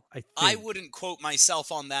Console, I think. I wouldn't quote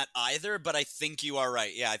myself on that either, but I think you are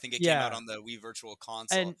right. Yeah, I think it came out on the Wii Virtual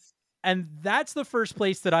Console. And that's the first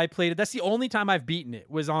place that I played it. That's the only time I've beaten it,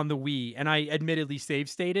 was on the Wii, and I admittedly save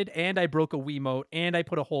stated, and I broke a Wiimote, and I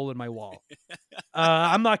put a hole in my wall.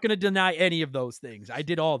 I'm not going to deny any of those things. I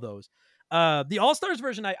did all those. The All-Stars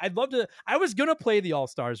version, I'd love to. I was going to play the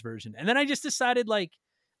All-Stars version, and then I just decided, like,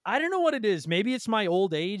 I don't know what it is. Maybe it's my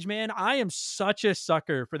old age, man. I am such a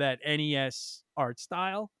sucker for that NES art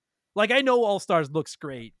style. Like, I know All-Stars looks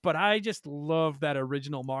great, but I just love that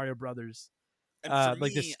original Mario Brothers. And for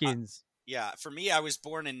like the me, skins. for me, I was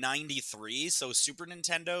born in '93, so Super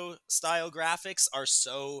Nintendo style graphics are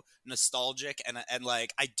so nostalgic, and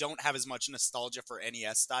like I don't have as much nostalgia for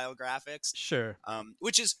NES style graphics. Sure.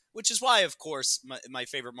 Which is why, of course, my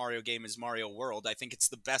favorite Mario game is Mario World. I think it's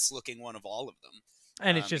the best looking one of all of them,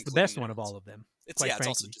 and it's just the best one of all of them. It's frankly.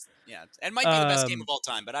 also just and might be the best game of all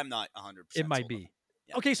time, but I'm not 100%. It might be.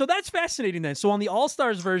 Yeah. Okay, so that's fascinating then. So on the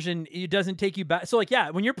All-Stars version, it doesn't take you back. So like, yeah,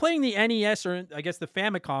 when you're playing the NES, or I guess the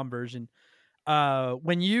Famicom version,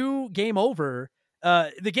 when you game over,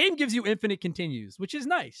 the game gives you infinite continues, which is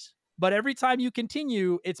nice. But every time you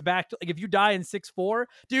continue, it's back to, like, if you die in 6-4,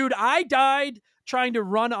 dude, I died trying to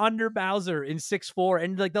run under Bowser in 6-4,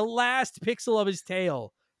 and like the last pixel of his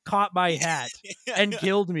tail caught my hat and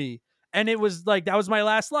killed me. And it was like, that was my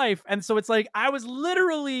last life. And so it's like, I was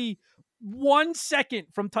literally 1 second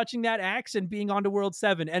from touching that axe and being on to World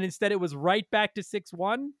 7, and instead it was right back to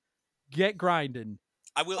 6-1. Get grinding.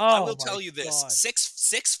 I will tell you this.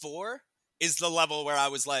 6-4 is the level where I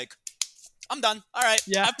was like, I'm done. All right.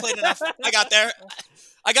 Yeah. I've played enough. I got there.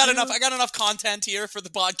 I got enough content here for the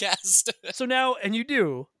podcast. So now, and you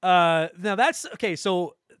do. Now that's okay.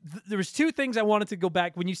 So there was two things I wanted to go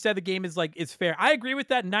back when you said the game is like, it's fair. I agree with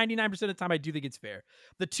that. 99% of the time, I do think it's fair.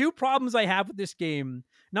 The two problems I have with this game,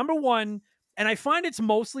 number one, and I find it's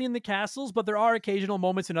mostly in the castles, but there are occasional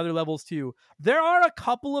moments in other levels too. There are a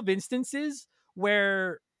couple of instances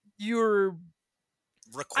where you're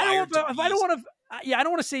Required to be. I don't want to. Yeah, I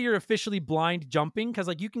don't want to say you're officially blind jumping because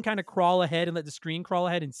like you can kind of crawl ahead and let the screen crawl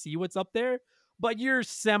ahead and see what's up there, but you're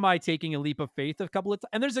semi taking a leap of faith a couple of times.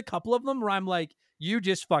 And there's a couple of them where I'm like, you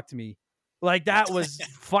just fucked me. Like that was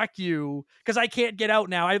fuck you because I can't get out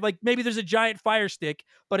now. I like maybe there's a giant fire stick,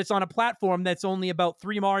 but it's on a platform that's only about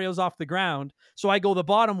 3 Marios off the ground. So I go the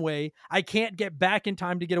bottom way. I can't get back in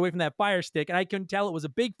time to get away from that fire stick, and I couldn't tell it was a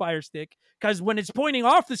big fire stick because when it's pointing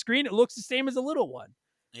off the screen, it looks the same as a little one.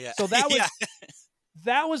 Yeah. So that was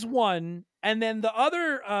that was one, and then the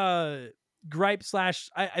other gripe slash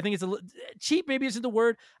I think it's cheap maybe isn't the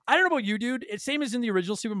word. I don't know about you, dude. It's same as in the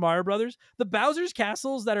original Super Mario Brothers. The Bowser's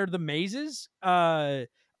castles that are the mazes.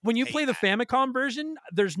 When you play the Famicom version,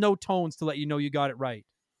 there's no tones to let you know you got it right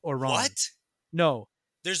or wrong. What? No.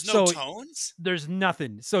 There's no tones? There's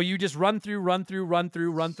nothing. So you just run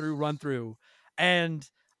through, and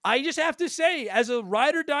I just have to say, as a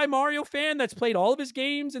ride or die Mario fan that's played all of his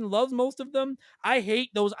games and loves most of them, I hate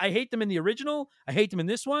those. I hate them in the original. I hate them in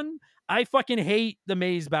this one. I fucking hate the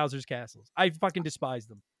maze Bowser's castles. I fucking despise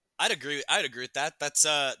them. I'd agree with that.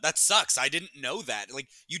 That sucks. I didn't know that. Like,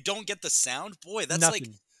 you don't get the sound? Boy,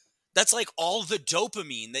 that's like all the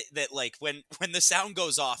dopamine that like when the sound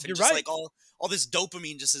goes off and You're just right. like all this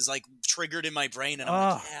dopamine just is like triggered in my brain, and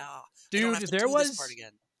I'm like, yeah, dude, I don't have to do this part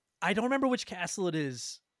again. I don't remember which castle it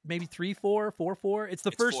is. Maybe 3-4, 4-4. It's the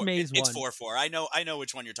first maze one. It's 4-4. I know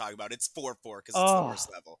which one you're talking about. It's 4-4 because it's the worst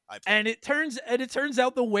level. And it turns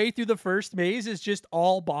out the way through the first maze is just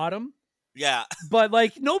all bottom. Yeah. But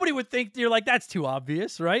like nobody would think, you're like, that's too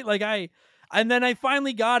obvious, right? Like and then I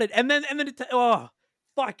finally got it. And then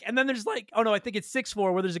fuck. And then there's like, oh no, I think it's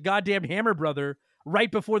 6-4 where there's a goddamn Hammer Brother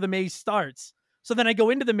right before the maze starts. So then I go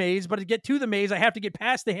into the maze, but to get to the maze, I have to get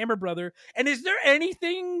past the Hammer Brother. And is there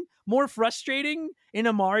anything more frustrating in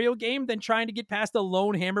a Mario game than trying to get past a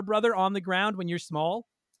lone Hammer Brother on the ground when you're small?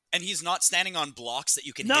 And he's not standing on blocks that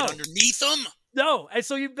you can hit underneath him? No. And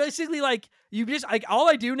so you basically all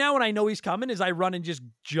I do now when I know he's coming is I run and just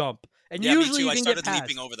jump. And usually you can get past. I started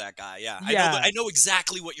leaping over that guy. Yeah. I know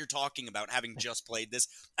exactly what you're talking about, having just played this.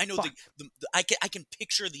 I know I can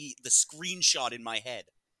picture the screenshot in my head.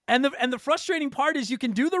 And the frustrating part is you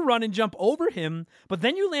can do the run and jump over him, but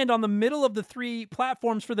then you land on the middle of the 3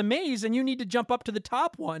 platforms for the maze, and you need to jump up to the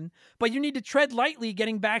top one, but you need to tread lightly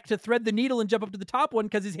getting back to thread the needle and jump up to the top one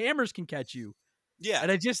because his hammers can catch you. Yeah.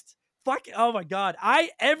 And I just, oh my God.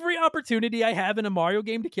 Every opportunity I have in a Mario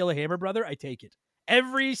game to kill a Hammer Brother, I take it.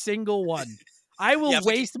 Every single one. I will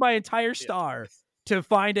waste my entire star to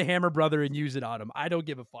find a Hammer Brother and use it on him. I don't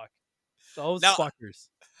give a fuck. Those fuckers.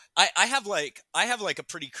 I have like a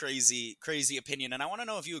pretty crazy opinion, and I want to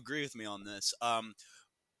know if you agree with me on this.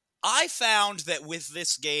 I found that with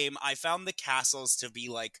this game, I found the castles to be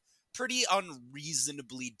like pretty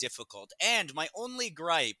unreasonably difficult. And my only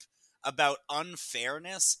gripe about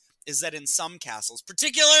unfairness is that in some castles,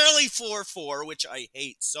 particularly 4-4, which I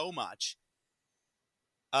hate so much,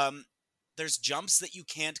 there's jumps that you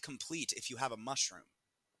can't complete if you have a mushroom.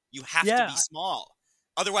 You have to be small.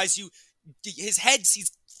 Otherwise, his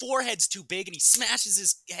forehead's too big and he smashes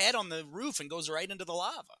his head on the roof and goes right into the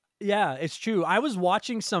lava. Yeah, it's true. I was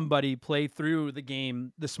watching somebody play through the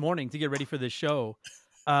game this morning to get ready for this show.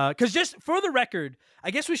 Because just for the record, I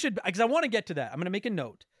guess we should, because I want to get to that. I'm going to make a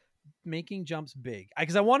note. Making jumps big.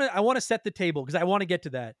 Because I want to set the table because I want to get to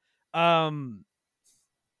that. I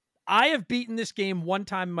have beaten this game one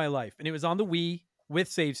time in my life, and it was on the Wii with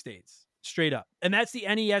save states. Straight up. And that's the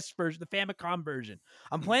NES version, the Famicom version.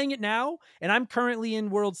 I'm playing it now, and I'm currently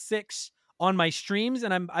in World 6 on my streams,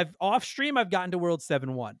 and I've off stream, I've gotten to World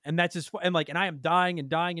 7-1. And that's just, and I am dying and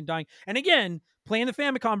dying and dying. And again, playing the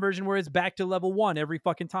Famicom version where it's back to level 1 every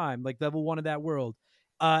fucking time, like level 1 of that world.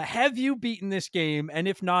 Have you beaten this game? And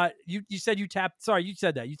if not, you said you tapped out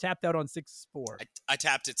on 6-4. I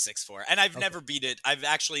tapped at 6-4, and I've never beat it. I've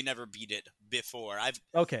actually never beat it before.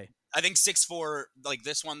 I think 6-4, like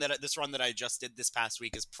this run that I just did this past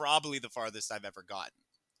week, is probably the farthest I've ever gotten.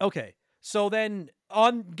 Okay. So then,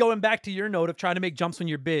 on going back to your note of trying to make jumps when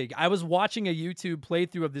you're big, I was watching a YouTube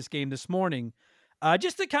playthrough of this game this morning,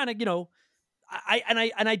 just to kind of,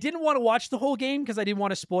 I didn't want to watch the whole game because I didn't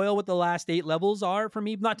want to spoil what the last 8 levels are for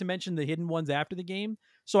me, not to mention the hidden ones after the game.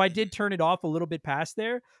 So I did turn it off a little bit past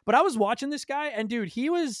there. But I was watching this guy, and dude, he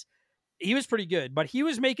was pretty good, but he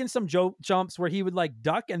was making some jumps where he would like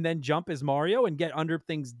duck and then jump as Mario and get under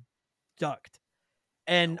things ducked.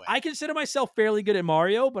 And I consider myself fairly good at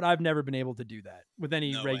Mario, but I've never been able to do that with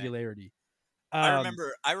any regularity.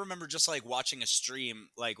 I remember just like watching a stream,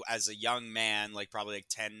 like as a young man, like probably like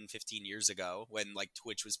 10, 15 years ago when like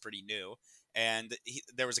Twitch was pretty new. And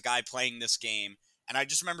there was a guy playing this game, And I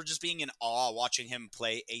just remember just being in awe watching him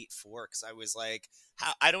play 8-4 because I was like,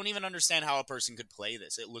 I don't even understand how a person could play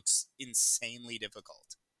this. It looks insanely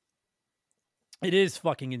difficult. It is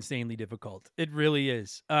fucking insanely difficult. It really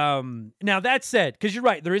is. Now that said, because you're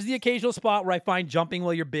right, there is the occasional spot where I find jumping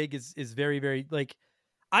while you're big is very, very like,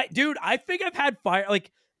 I think I've had fire like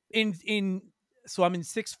so I'm in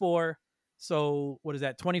 6'4", so what is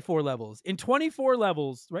that? 24 levels. In 24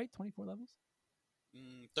 levels, right? 24 levels?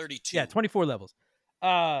 32. Yeah, 24 levels.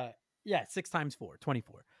 Yeah, 6 times 4,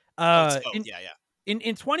 24. Yeah.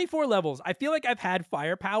 In 24 levels, I feel like I've had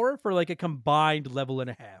firepower for like a combined level and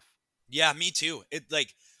a half. Yeah, me too. It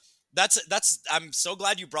like I'm so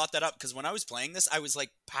glad you brought that up because when I was playing this, I was like,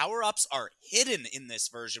 power-ups are hidden in this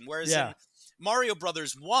version, whereas in Mario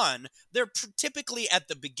Brothers 1, they're typically at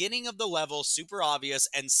the beginning of the level, super obvious,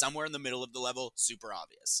 and somewhere in the middle of the level, super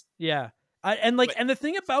obvious. Yeah. And the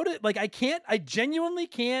thing about it, like I genuinely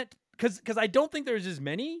can't, because I don't think there's as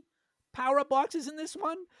many power-up boxes in this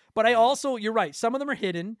one, but I also, you're right, some of them are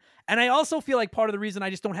hidden, and I also feel like part of the reason I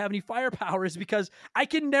just don't have any firepower is because I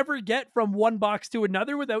can never get from one box to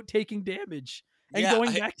another without taking damage and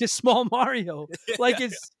going back to Small Mario. Like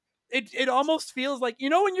it almost feels like, you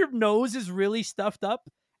know, when your nose is really stuffed up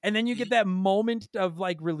and then you get that moment of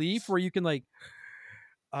like relief where you can like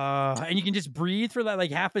and you can just breathe for that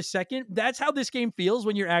like half a second. That's how this game feels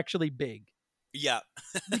when you're actually big. Yeah.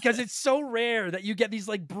 Because it's so rare that you get these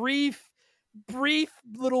like brief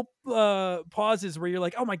little pauses where you're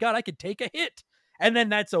like, oh my God, I could take a hit. And then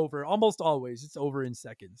that's over. Almost always it's over in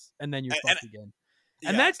seconds. And then you're fucked again.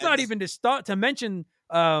 And that's not even to mention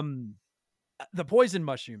the poison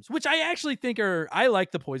mushrooms, which I actually think I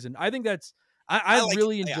like the poison. I think that's, I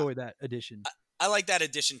really enjoy that addition. I like that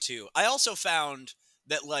addition too. I also found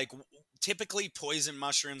that like typically poison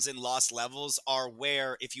mushrooms in Lost Levels are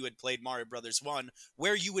where, if you had played Mario Brothers 1,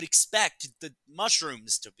 where you would expect the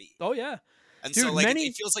mushrooms to be. Oh yeah. And dude, so like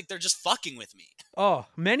it feels like they're just fucking with me. Oh,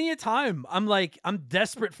 many a time I'm like, I'm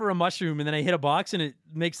desperate for a mushroom and then I hit a box and it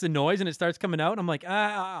makes the noise and it starts coming out. And I'm like,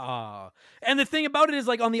 And the thing about it is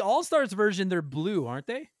like on the All-Stars version, they're blue, aren't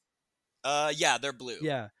they? Yeah, they're blue.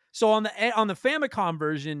 Yeah. So on the Famicom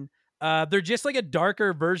version, they're just like a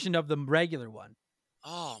darker version of the regular one.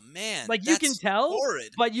 Oh man, like you can tell,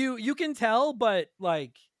 horrid. But you can tell, but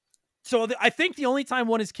like, so I think the only time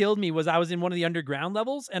one has killed me was I was in one of the underground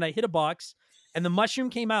levels and I hit a box and the mushroom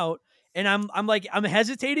came out and I'm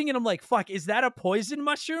hesitating and I'm like, fuck, is that a poison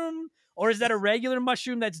mushroom or is that a regular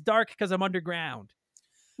mushroom that's dark because I'm underground?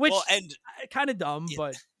 Which kind of dumb,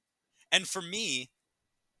 but. And for me,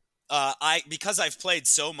 because I've played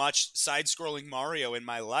so much side-scrolling Mario in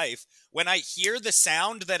my life, when I hear the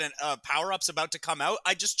sound that a power-up's about to come out,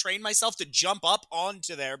 I just train myself to jump up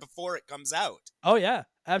onto there before it comes out. Oh yeah,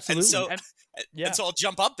 absolutely. And so I'll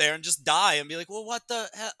jump up there and just die and be like, well, what the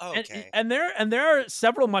hell? Oh, okay. And there are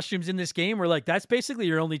several mushrooms in this game where like that's basically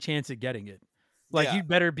your only chance at getting it. Like you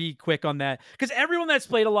better be quick on that because everyone that's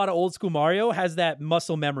played a lot of old school Mario has that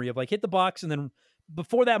muscle memory of like hit the box and then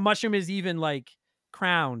before that mushroom is even like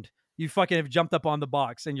crowned, you fucking have jumped up on the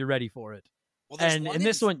box and you're ready for it. Well, and in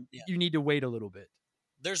this one, you need to wait a little bit.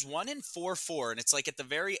 There's one in 4-4, and it's like at the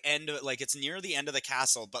very end of it, like it's near the end of the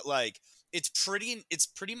castle, but like it's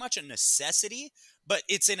pretty much a necessity, but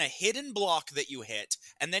it's in a hidden block that you hit,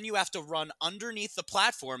 and then you have to run underneath the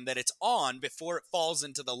platform that it's on before it falls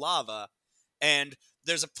into the lava. And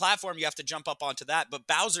there's a platform you have to jump up onto that, but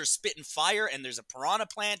Bowser's spitting fire and there's a piranha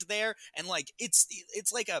plant there, and like it's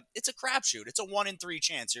a crapshoot. It's a 1 in 3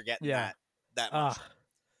 chance you're getting that much.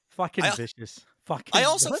 Fucking vicious. I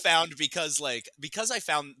also found because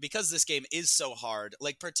this game is so hard,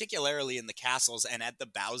 like particularly in the castles and at the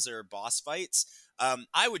Bowser boss fights,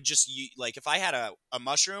 I would just like if I had a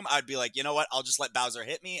mushroom, I'd be like, you know what, I'll just let Bowser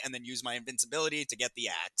hit me and then use my invincibility to get the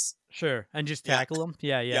axe. Sure, and just tackle him.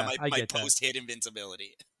 Yeah. My post-hit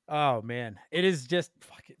invincibility. Oh man, it is just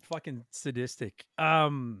fucking sadistic.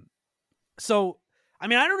 So I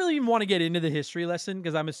mean, I don't really even want to get into the history lesson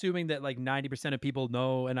because I'm assuming that like 90% of people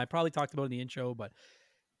know, and I probably talked about it in the intro, but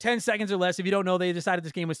 10 seconds or less. If you don't know, they decided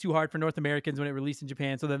this game was too hard for North Americans when it released in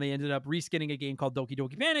Japan, so then they ended up reskinning a game called Doki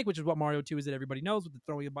Doki Panic, which is what Mario 2 is that everybody knows with the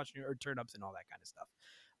throwing a bunch of turnips and all that kind of stuff.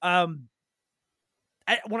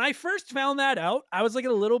 When I first found that out, I was like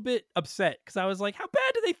a little bit upset because I was like, how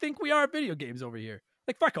bad do they think we are at video games over here?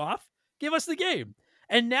 Like, fuck off. Give us the game.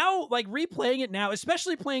 And now, like, replaying it now,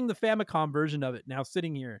 especially playing the Famicom version of it now,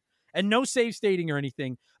 sitting here, and no save stating or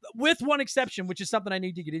anything, with one exception, which is something I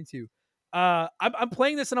need to get into. I'm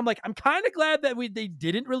playing this, and I'm like, I'm kind of glad that they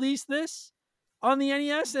didn't release this on the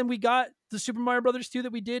NES, and we got the Super Mario Brothers 2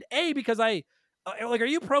 that we did. Because are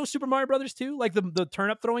you pro Super Mario Brothers 2? Like, the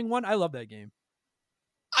turnip throwing one? I love that game.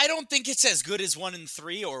 I don't think it's as good as 1 and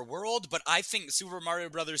 3 or World, but I think Super Mario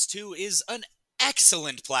Brothers 2 is an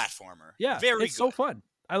excellent platformer. Yeah, Very it's good. so fun.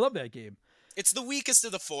 I love that game. It's the weakest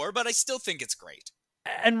of the 4, but I still think it's great.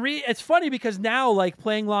 And it's funny because now, like,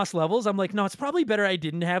 playing Lost Levels, I'm like, no, it's probably better I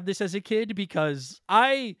didn't have this as a kid, because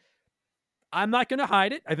I'm not going to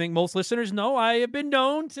hide it. I think most listeners know I have been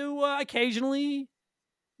known to occasionally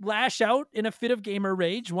lash out in a fit of gamer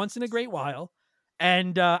rage once in a great while.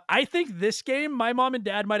 And I think this game, my mom and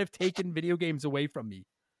dad might have taken video games away from me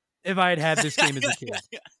if I had this game as a kid.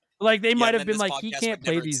 Like, they might have been like, he can't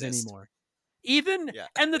play these anymore.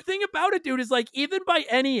 And the thing about it, dude, is like, even by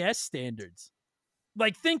NES standards,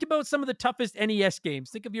 like, think about some of the toughest NES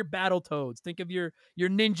games. Think of your Battletoads. Think of your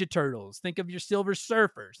Ninja Turtles. Think of your Silver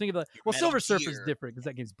Surfers. Think of Silver Surfer's different because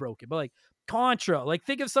that game's broken. But like Contra, like,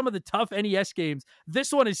 think of some of the tough NES games.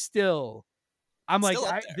 This one is still. I'm like,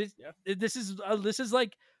 this is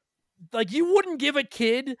like you wouldn't give a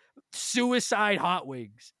kid Suicide Hot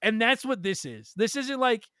Wings, and that's what this is. This isn't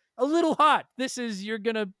like a little hot. This is, you're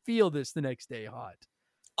gonna feel this the next day hot.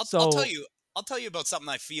 I'll tell you about something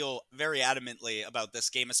I feel very adamantly about this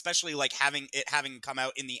game, especially like having come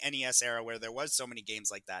out in the NES era where there was so many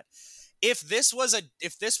games like that. If this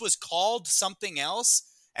was called something else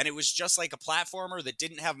and it was just like a platformer that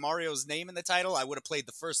didn't have Mario's name in the title, I would have played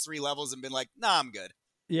the first 3 levels and been like, "Nah, I'm good."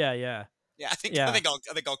 Yeah. Yeah, I think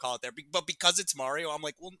I'll call it there. But because it's Mario, I'm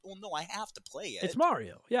like, well, no, I have to play it. It's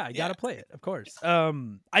Mario. Yeah, I gotta play it, of course.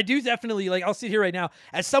 I do definitely, like, I'll sit here right now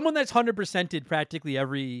as someone that's 100%ed practically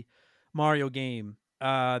every Mario game.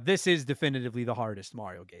 This is definitively the hardest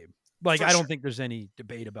Mario game. Like, I don't think there's any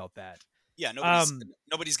debate about that. Yeah,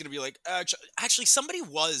 nobody's gonna be like, actually, somebody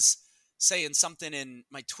was saying something in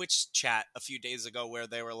my Twitch chat a few days ago where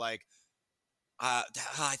they were like,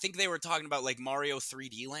 I think they were talking about like Mario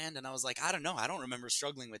 3D Land, and I was like, I don't know, I don't remember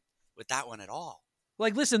struggling with that one at all.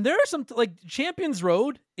 Like, listen, there are some like Champions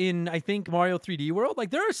Road in, I think, Mario 3D World.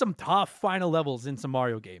 Like, there are some tough final levels in some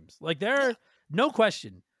Mario games. Like, no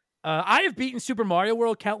question. I have beaten Super Mario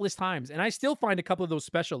World countless times, and I still find a couple of those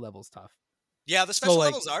special levels tough. Yeah, the special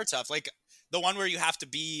levels are tough. Like the one where you have to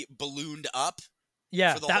be ballooned up.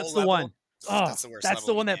 Yeah, that's the one. Oh, that's the worst. That's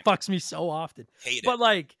the one that fucks me so often. Hate it. But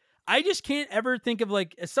like, I just can't ever think of,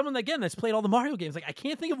 like, as someone, again, that's played all the Mario games, like, I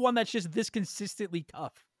can't think of one that's just this consistently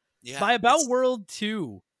tough. Yeah, by about World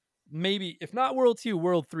 2, maybe, if not World 2,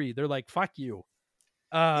 World 3, they're like, fuck you.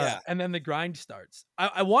 And then the grind starts.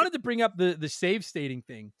 I wanted to bring up the save stating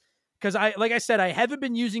thing, because like I said, I haven't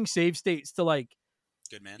been using save states to, like,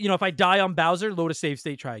 good man. If I die on Bowser, load a save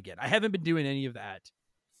state, try again. I haven't been doing any of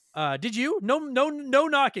that. Did you? No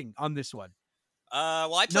knocking on this one.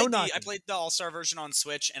 Well, I played the All-Star version on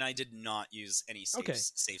Switch, and I did not use any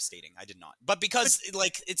save stating. I did not, but because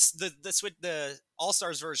it's the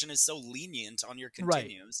All-Stars version is so lenient on your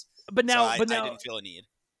continues, right. But now, I didn't feel a need.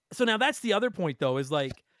 So now that's the other point, though, is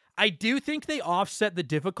like, I do think they offset the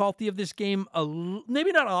difficulty of this game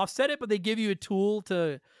maybe not offset it, but they give you a tool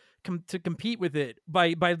to compete with it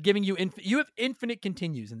by giving you you have infinite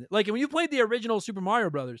continues in it. Like, when you played the original Super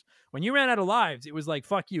Mario Brothers, when you ran out of lives, it was like,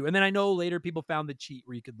 fuck you. And then I know later people found the cheat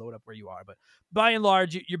where you could load up where you are, but by and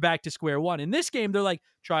large, you're back to square one. In this game, they're like,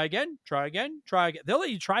 try again. They'll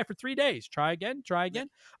let you try for 3 days. Try again.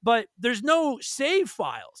 But there's no save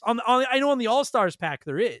files. I know on the All-Stars pack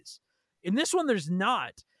there is. In this one, there's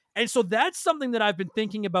not. And so that's something that I've been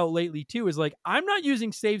thinking about lately too, is like, I'm not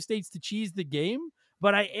using save states to cheese the game,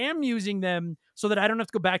 but I am using them so that I don't have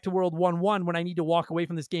to go back to World 1-1 when I need to walk away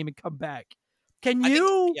from this game and come back. Can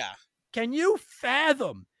you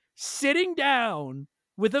fathom sitting down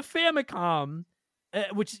with a Famicom,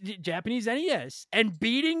 which Japanese NES, and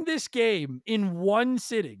beating this game in one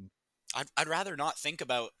sitting? I'd rather not think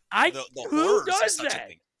about the who horrors does of such that? a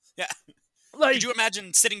thing. Yeah. Like, could you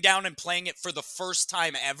imagine sitting down and playing it for the first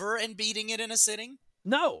time ever and beating it in a sitting?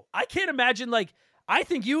 No, I can't imagine. Like, I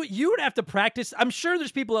think you would have to practice. I'm sure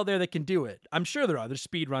there's people out there that can do it. I'm sure there are. There's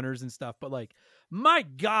speedrunners and stuff. But like, my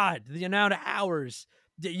God, the amount of hours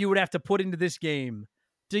that you would have to put into this game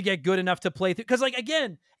to get good enough to play through. Because, like,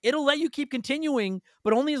 again, it'll let you keep continuing,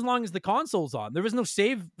 but only as long as the console's on. There was no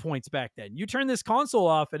save points back then. You turn this console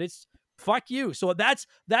off and it's fuck you. So that's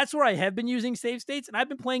where I have been using save states, and I've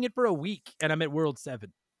been playing it for a week, and I'm at World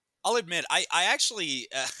 7. I'll admit, I actually,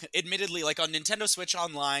 admittedly, like on Nintendo Switch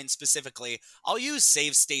Online specifically, I'll use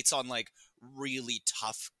save states on like really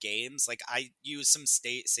tough games. Like I use some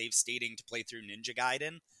save stating to play through Ninja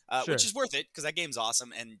Gaiden, which is worth it because that game's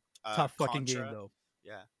awesome. And tough fucking game though.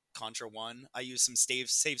 Yeah, Contra 1. I use some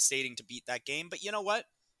save stating to beat that game. But you know what?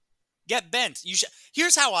 Get bent.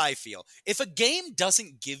 Here's how I feel. If a game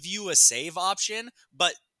doesn't give you a save option,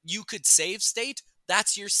 but you could save state,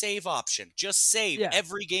 That's your save option. Just save. Yeah.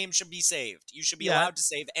 Every game should be saved. You should be allowed to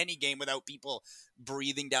save any game without people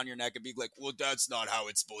breathing down your neck and being like, well, that's not how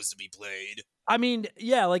it's supposed to be played. I mean,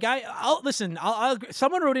 yeah, like I'll listen.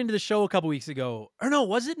 Someone wrote into the show a couple weeks ago, or no,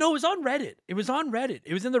 was it? No, it was on Reddit. It was on Reddit.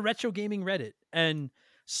 It was in the retro gaming Reddit, and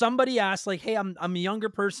somebody asked, like, "Hey, I'm a younger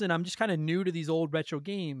person. I'm just kind of new to these old retro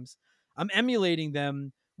games. I'm emulating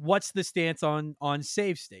them. What's the stance on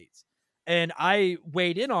save states?" And I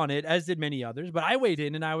weighed in on it, as did many others. But I weighed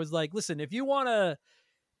in, and I was like, "Listen, if you want to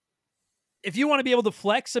be able to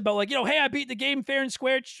flex about, like, hey, I beat the game fair and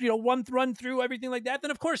square, one run through, everything like that,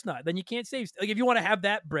 then of course not. Then you can't save. Like, if you want to have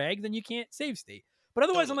that brag, then you can't save state. But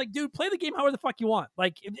otherwise, I'm like, dude, play the game however the fuck you want.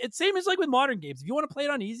 Like, it's same as like with modern games. If you want to play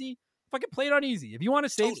it on easy, fucking play it on easy. If you want to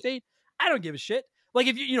save state, I don't give a shit. Like,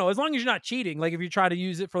 if as long as you're not cheating, like if you try to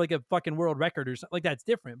use it for like a fucking world record or something, like that's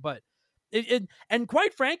different. But and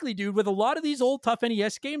quite frankly, dude, with a lot of these old tough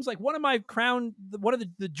NES games, like one of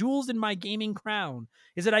the jewels in my gaming crown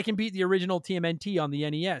is that I can beat the original TMNT on the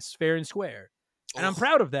NES fair and square, and I'm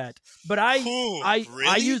proud of that. But I use I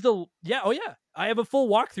have a full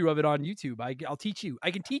walkthrough of it on YouTube. I'll teach you.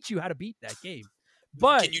 I can teach you how to beat that game.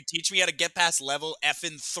 But can you teach me how to get past level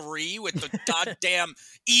F3 with the goddamn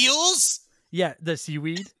eels? Yeah, the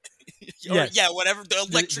seaweed. Yes. Yeah, whatever, the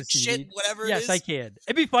electric shit, whatever it is. Yes, I can.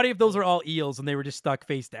 It'd be funny if those were all eels and they were just stuck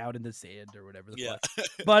face down in the sand or whatever the fuck.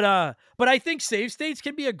 But I think save states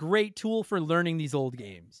can be a great tool for learning these old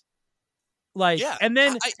games. Like, and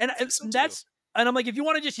then and I'm like, if you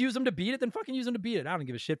want to just use them to beat it, then fucking use them to beat it. I don't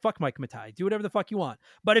give a shit. Fuck Mike Matai. Do whatever the fuck you want.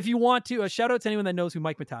 But if you want to, shout out to anyone that knows who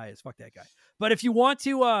Mike Matai is. Fuck that guy. But if you want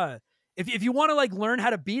to, if you want to like learn how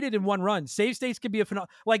to beat it in one run, save states could be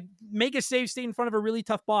like make a save state in front of a really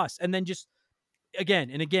tough boss and then just again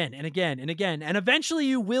and again and again and again. And eventually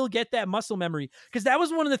you will get that muscle memory, because that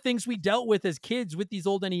was one of the things we dealt with as kids with these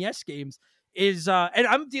old NES games is, and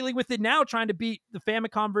I'm dealing with it now trying to beat the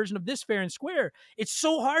Famicom version of this fair and square. It's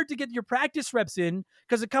so hard to get your practice reps in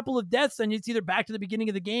because a couple of deaths and it's either back to the beginning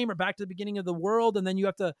of the game or back to the beginning of the world. And then you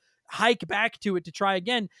have to hike back to it to try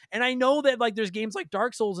again. And I know that like there's games like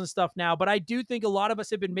Dark Souls and stuff now, but I do think a lot of us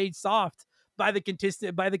have been made soft by the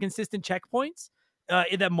consistent checkpoints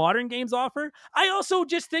that modern games offer. I also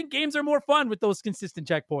just think games are more fun with those consistent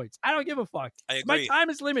checkpoints. I don't give a fuck. I agree. My time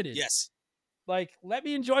is limited. Yes. Like, let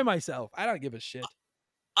me enjoy myself. I don't give a shit.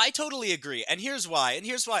 I totally agree. And here's why.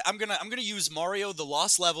 I'm gonna use Mario The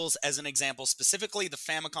Lost Levels as an example, specifically the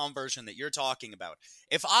Famicom version that you're talking about.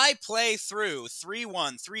 If I play through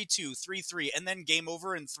 3-1, 3-2, 3-3, and then game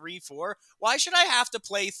over in 3-4, why should I have to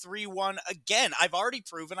play 3-1 again? I've already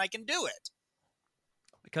proven I can do it.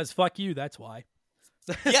 Because fuck you, that's why.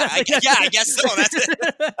 I guess so.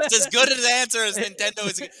 That's as good an answer as Nintendo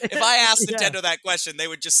is. If I asked Nintendo that question, they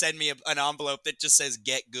would just send me an envelope that just says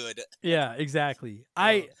 "Get good." Yeah, exactly.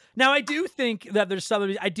 I do think that there's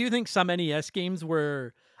some. I do think some NES games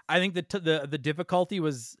where I think the difficulty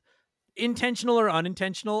was intentional or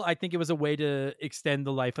unintentional. I think it was a way to extend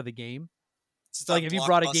the life of the game. So like if you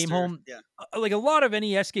brought a game home, like a lot of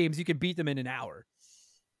NES games, you can beat them in an hour.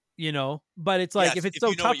 But it's like if it's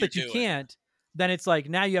so tough that you can't. Then it's like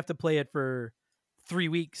now you have to play it for 3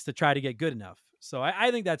 weeks to try to get good enough. So I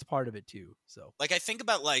think that's part of it too. So like I think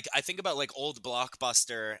about old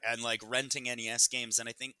Blockbuster and like renting NES games, and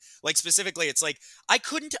I think like specifically it's like I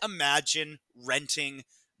couldn't imagine renting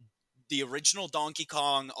the original Donkey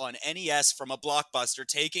Kong on NES from a Blockbuster,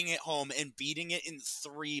 taking it home and beating it in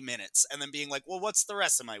 3 minutes, and then being like, well, what's the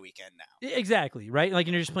rest of my weekend now? Exactly, right? Like,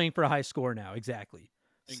 and you're just playing for a high score now. Exactly.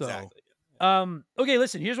 Exactly. Okay,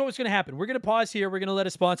 listen, here's what's going to happen. We're going to pause here. We're going to let a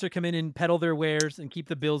sponsor come in and peddle their wares and keep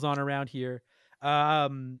the bills on around here.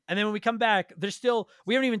 And then when we come back,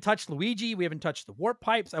 we haven't even touched Luigi. We haven't touched the warp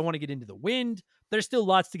pipes. I want to get into the wind. There's still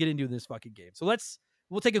lots to get into in this fucking game. So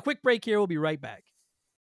we'll take a quick break here. We'll be right back.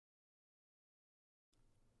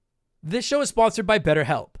 This show is sponsored by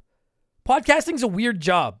BetterHelp. Podcasting's a weird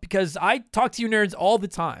job because I talk to you nerds all the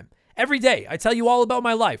time. Every day, I tell you all about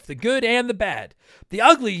my life, the good and the bad. The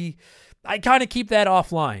ugly, I kind of keep that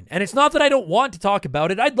offline. And it's not that I don't want to talk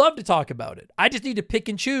about it. I'd love to talk about it. I just need to pick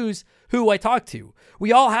and choose who I talk to.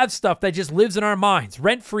 We all have stuff that just lives in our minds,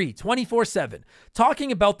 rent-free, 24/7.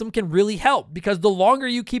 Talking about them can really help because the longer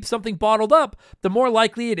you keep something bottled up, the more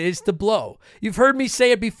likely it is to blow. You've heard me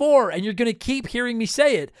say it before, and you're going to keep hearing me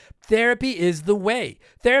say it. Therapy is the way.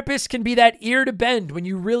 Therapists can be that ear to bend when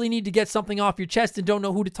you really need to get something off your chest and don't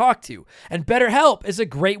know who to talk to. And BetterHelp is a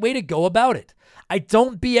great way to go about it. I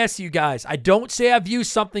don't BS you guys. I don't say I've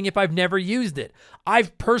used something if I've never used it.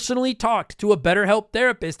 I've personally talked to a BetterHelp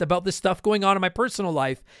therapist about the stuff going on in my personal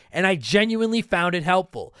life, and I genuinely found it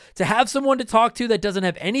helpful. To have someone to talk to that doesn't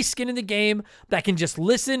have any skin in the game, that can just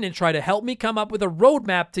listen and try to help me come up with a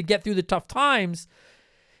roadmap to get through the tough times,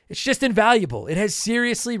 it's just invaluable. It has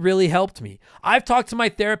seriously really helped me. I've talked to my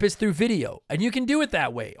therapist through video, and you can do it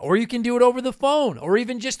that way, or you can do it over the phone, or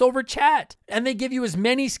even just over chat. And they give you as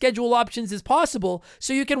many schedule options as possible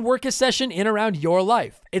so you can work a session in around your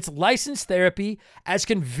life. It's licensed therapy, as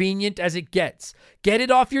convenient as it gets. Get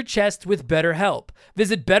it off your chest with BetterHelp.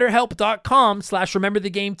 Visit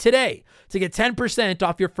betterhelp.com/rememberthegame today to get 10%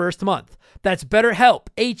 off your first month. That's BetterHelp,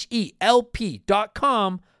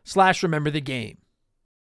 HELP.com/rememberthegame.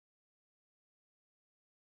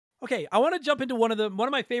 Okay, I want to jump into one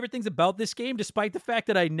of my favorite things about this game, despite the fact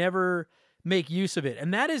that I never make use of it.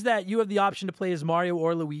 And that is that you have the option to play as Mario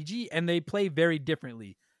or Luigi, and they play very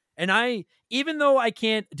differently. And even though I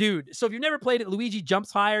can't, dude, so if you've never played it, Luigi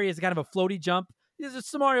jumps higher. He has kind of a floaty jump.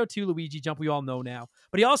 It's a Mario 2 Luigi jump we all know now.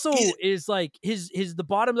 But he also is like, the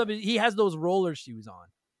bottom of it, he has those roller shoes on.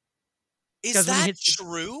 Is that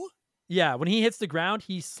true? Yeah, when he hits the ground,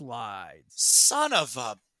 he slides. Son of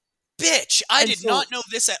a bitch. I did not know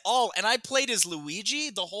this at all. And I played as Luigi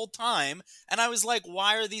the whole time. And I was like,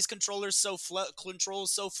 why are these controls so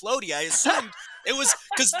floaty? I assumed it was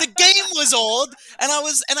because the game was old. And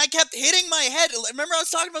I kept hitting my head. Remember I was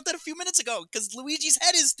talking about that a few minutes ago because Luigi's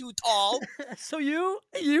head is too tall. So you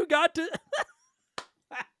got to...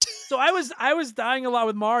 So I was dying a lot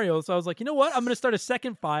with Mario, so I was like, you know what? I'm going to start a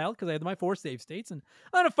second file because I had my 4 save states, and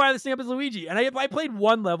I'm going to fire this thing up as Luigi. And I played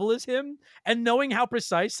one level as him, and knowing how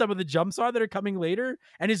precise some of the jumps are that are coming later,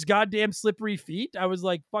 and his goddamn slippery feet, I was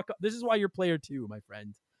like, fuck, this is why you're player 2, my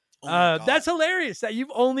friend. Oh that's hilarious that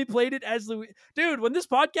you've only played it as Luigi. Dude, when this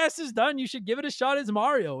podcast is done, you should give it a shot as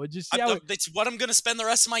Mario and just see how it's what I'm going to spend the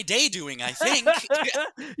rest of my day doing, I think.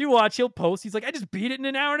 You watch, he'll post. He's like, I just beat it in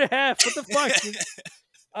an hour and a half. What the fuck?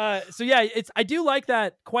 So yeah, I do like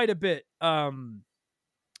that quite a bit. I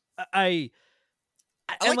like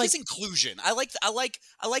his inclusion. I like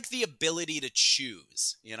the ability to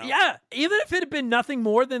choose, you know? Yeah, even if it had been nothing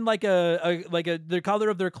more than like the color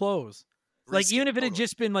of their clothes. Like even if it had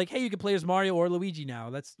just been like, hey, you can play as Mario or Luigi now.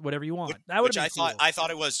 That's whatever you want. That would have been cool. I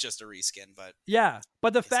thought it was just a reskin, but yeah.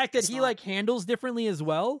 But the fact that he like handles differently as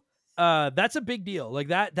well, that's a big deal. Like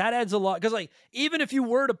that adds a lot. Because like even if you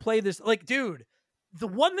were to play this, like, dude, the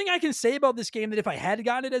one thing I can say about this game that if I had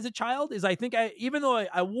gotten it as a child is I think even though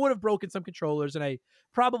I would have broken some controllers and I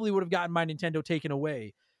probably would have gotten my Nintendo taken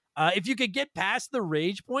away, if you could get past the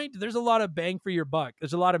rage point, there's a lot of bang for your buck.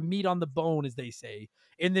 There's a lot of meat on the bone, as they say,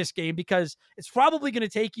 in this game, because it's probably going to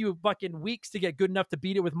take you fucking weeks to get good enough to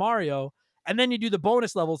beat it with Mario. And then you do the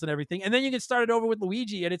bonus levels and everything. And then you can start it over with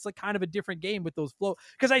Luigi, and it's like kind of a different game with those flow.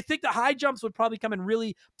 Because I think the high jumps would probably come in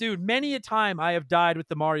really... Dude, many a time I have died with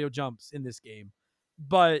the Mario jumps in this game.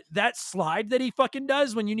 But that slide that he fucking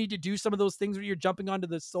does when you need to do some of those things where you're jumping onto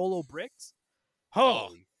the solo bricks.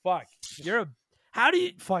 Holy fuck. You're a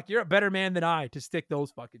better man than I to stick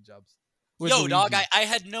those fucking jumps. Yo, Luigi. Dog, I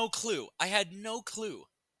had no clue.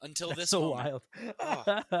 Until this so moment.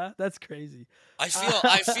 Wild. That's crazy. I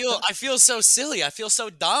feel so silly. I feel so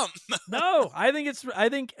dumb. No, I think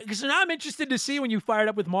because now I'm interested to see when you fire it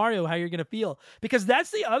up with Mario how you're gonna feel, because that's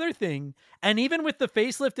the other thing. And even with the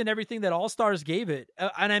facelift and everything that All Stars gave it,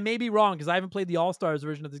 and I may be wrong because I haven't played the All Stars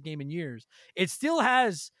version of this game in years, it still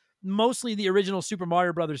has mostly the original Super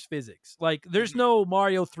Mario Brothers physics. Like there's no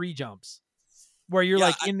Mario 3 jumps where you're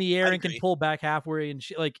like in the air and can pull back halfway and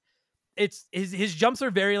shit. Like it's his jumps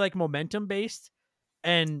are very like momentum based,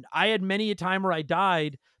 and I had many a time where I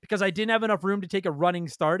died because I didn't have enough room to take a running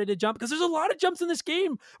start at a jump, because there's a lot of jumps in this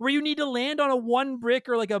game where you need to land on a one brick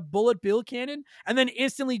or like a bullet bill cannon and then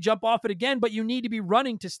instantly jump off it again, but you need to be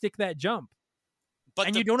running to stick that jump.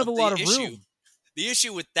 And you don't have a lot of room. The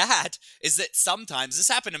issue with that is that sometimes, this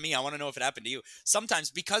happened to me, I want to know if it happened to you,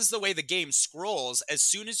 sometimes because the way the game scrolls, as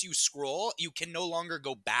soon as you scroll, you can no longer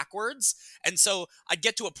go backwards. And so I'd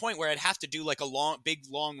get to a point where I'd have to do like a big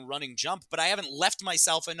long running jump, but I haven't left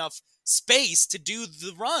myself enough space to do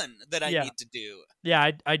the run that I need to do.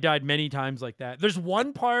 Yeah, I died many times like that. There's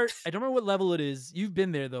one part, I don't remember what level it is. You've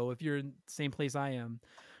been there though, if you're in the same place I am.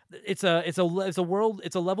 It's a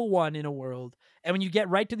level 1 in a world, and when you get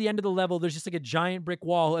right to the end of the level, there's just like a giant brick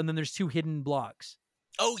wall, and then there's 2 hidden blocks.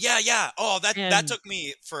 Oh yeah. Oh, that took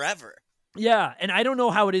me forever. Yeah, and I don't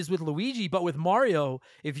know how it is with Luigi, but with Mario,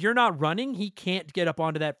 if you're not running, he can't get up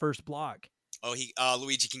onto that first block. Oh,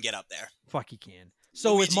 Luigi can get up there. Fuck, he can.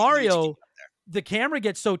 So with Mario, the camera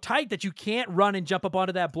gets so tight that you can't run and jump up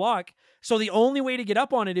onto that block. So the only way to get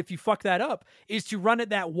up on it, if you fuck that up, is to run at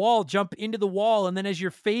that wall, jump into the wall, and then as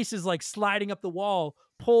your face is like sliding up the wall,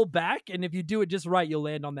 pull back, and if you do it just right, you'll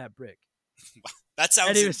land on that brick. That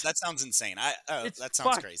sounds insane. It's That sounds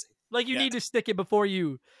fucked. crazy. Like you Yeah. need to stick it before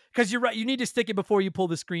you, because you're right. You need to stick it before you pull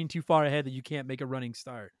the screen too far ahead that you can't make a running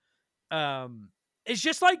start. It's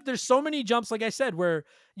just like there's so many jumps, like I said, where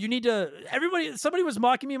you need to. Somebody was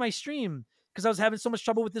mocking me in my stream because I was having so much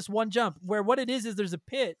trouble with this one jump. Where what it is there's a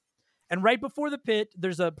pit, and right before the pit,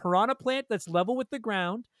 there's a piranha plant that's level with the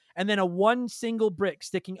ground, and then a one single brick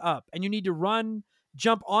sticking up, and you need to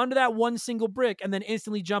jump onto that one single brick and then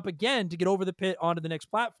instantly jump again to get over the pit onto the next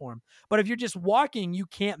platform. But if you're just walking, you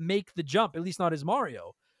can't make the jump, at least not as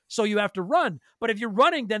Mario. So you have to run. But if you're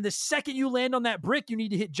running, then the second you land on that brick, you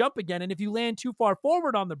need to hit jump again. And if you land too far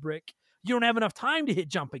forward on the brick, you don't have enough time to hit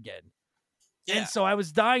jump again. Yeah. And so I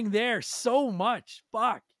was dying there so much.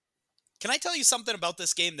 Fuck. Can I tell you something about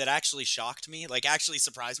this game that actually shocked me? Like, actually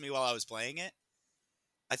surprised me while I was playing it?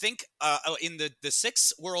 I think in the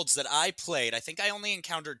 6 worlds that I played, I think I only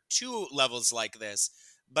encountered 2 levels like this.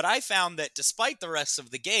 But I found that despite the rest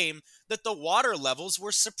of the game, that the water levels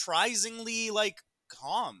were surprisingly, like,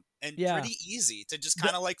 calm and pretty easy to just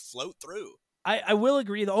kind of, like, float through. I will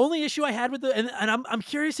agree. The only issue I had with and I'm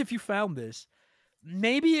curious if you found this.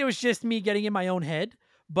 Maybe it was just me getting in my own head,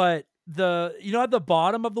 but at the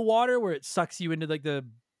bottom of the water where it sucks you into like the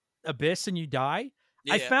abyss and you die,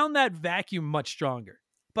 I found that vacuum much stronger.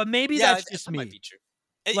 But maybe that's just me. Might be true.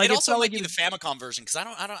 It also might be the Famicom version because I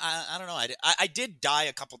don't know. I did die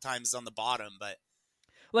a couple times on the bottom, but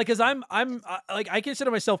like because I consider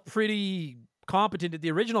myself pretty competent at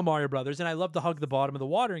the original Mario Brothers, and I love to hug the bottom of the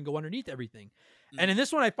water and go underneath everything. And in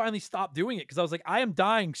this one, I finally stopped doing it because I was like, I am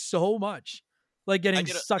dying so much, like getting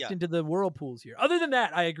sucked into the whirlpools here. Other than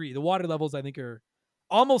that, I agree. The water levels I think are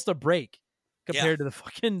almost a break compared to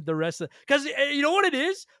the rest of, because you know what it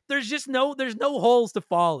is? There's no holes to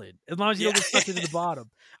fall in as long as you don't get sucked into the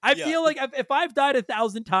bottom. I feel like if I've died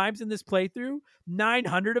 1,000 times in this playthrough,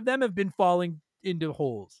 900 of them have been falling into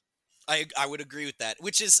holes. I would agree with that,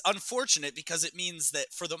 which is unfortunate because it means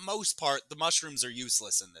that for the most part, the mushrooms are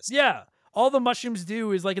useless in this game. Yeah. All the mushrooms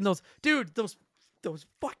do is like in those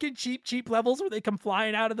fucking cheap levels where they come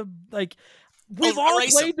flying out of the, like, we've all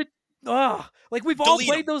played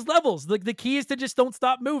played those levels. Like the key is to just don't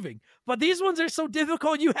stop moving. But these ones are so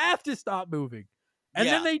difficult, you have to stop moving. And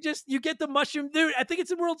then you get the mushroom. Dude, I think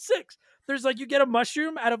it's in World 6. There's like, you get a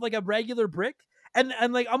mushroom out of like a regular brick. And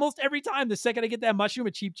like almost every time, the second I get that mushroom,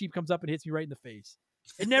 a Cheep Cheep comes up and hits me right in the face.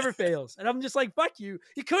 It never fails. And I'm just like, fuck you.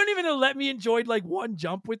 You couldn't even have let me enjoy like one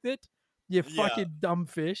jump with it. You fucking dumb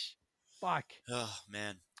fish. Fuck. Oh,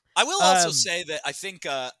 man. I will also say that I think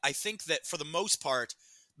that for the most part,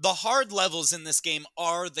 the hard levels in this game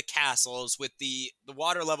are the castles, with the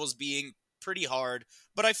water levels being pretty hard.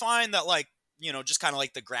 But I find that, like, you know, just kind of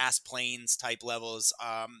like the grass plains type levels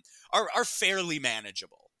are fairly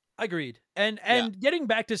manageable. Agreed. And getting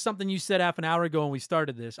back to something you said half an hour ago when we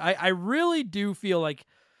started this, I really do feel like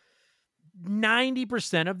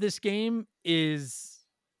 90% of this game is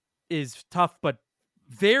tough, but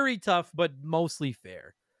very tough, but mostly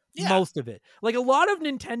fair. Yeah. Most of it. Like a lot of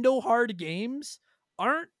Nintendo hard games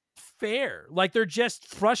aren't fair. Like they're just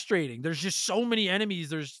frustrating. There's just so many enemies.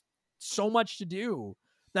 There's so much to do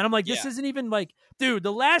that I'm like, this isn't even like, dude,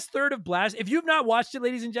 the last third of Blast. If you've not watched it,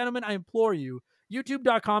 ladies and gentlemen, I implore you,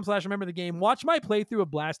 youtube.com/remember the game. Watch my playthrough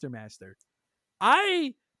of Blaster Master.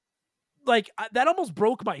 That almost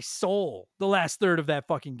broke my soul, the last third of that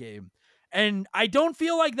fucking game. And I don't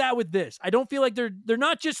feel like that with this. I don't feel like they're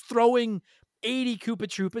not just throwing 80 Koopa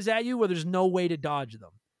Troopas at you where there's no way to dodge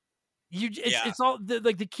them. It's all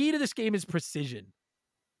the key to this game is precision.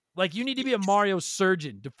 Like you need to be a Mario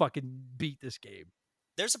surgeon to fucking beat this game.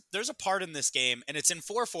 There's a part in this game, and it's in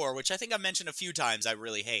 4-4, which I think I've mentioned a few times. I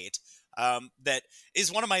really hate. That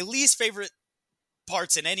is one of my least favorite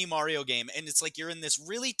parts in any Mario game, and it's like you're in this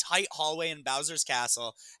really tight hallway in Bowser's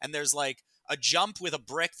Castle, and there's like a jump with a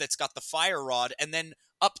brick that's got the fire rod, and then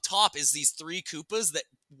up top is these 3 Koopas that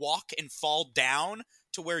walk and fall down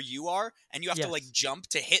to where you are, and you have to like jump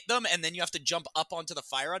to hit them, and then you have to jump up onto the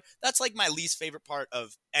fire rod. That's like my least favorite part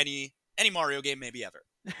of any Mario game maybe ever.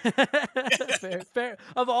 fair.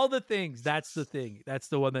 Of all the things, that's the thing. That's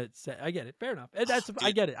the one that I get it. Fair enough. And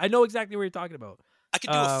I get it. I know exactly what you're talking about. I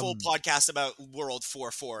could do a full podcast about World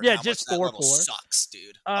 4-4. Yeah, just 4-4 sucks,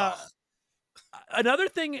 dude. Another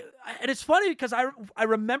thing, and it's funny because I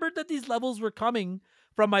remembered that these levels were coming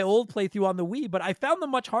from my old playthrough on the Wii, but I found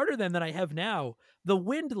them much harder than I have now. The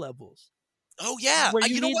wind levels. Oh yeah, where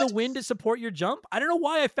you need the wind to support your jump. I don't know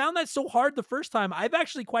why I found that so hard the first time. I've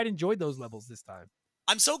actually quite enjoyed those levels this time.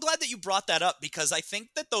 I'm so glad that you brought that up because I think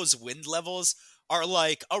that those wind levels are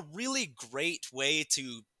like a really great way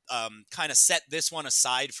to kind of set this one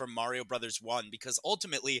aside from Mario Brothers 1 because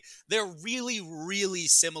ultimately they're really, really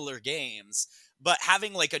similar games, but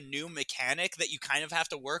having like a new mechanic that you kind of have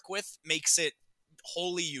to work with makes it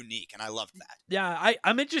wholly unique, and I loved that. Yeah,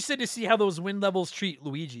 I'm interested to see how those wind levels treat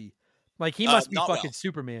Luigi. Like, he must be Not fucking well.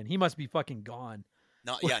 Superman. He must be fucking gone.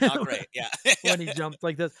 Not great. Yeah. When he jumped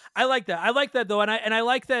like this. I like that. I like that though, and I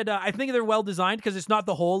like that. I think they're well designed because it's not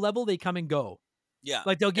the whole level. They come and go. Yeah.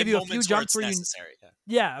 Like, they'll give And you a few moments where jumps it's where you, necessary. Yeah.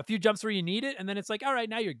 yeah, a few jumps where you need it, and then it's like, all right,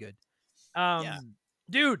 now you're good. Yeah.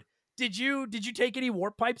 Dude, did you take any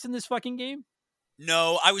warp pipes in this fucking game?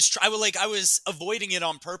 No, I was avoiding it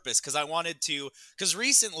on purpose because I wanted to. Because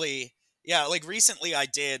recently I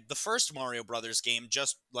did the first Mario Brothers game,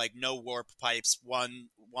 just like no warp pipes,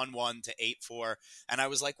 1-1 to 8-4, and I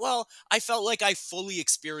was like, well, I felt like I fully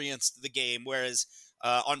experienced the game, whereas.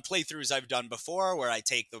 On playthroughs I've done before, where I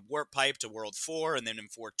take the warp pipe to World 4, and then in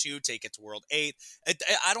 4-2 take it to World 8.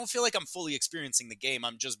 I don't feel like I'm fully experiencing the game.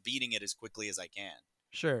 I'm just beating it as quickly as I can.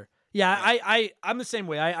 Sure. Yeah, Yeah. I'm the same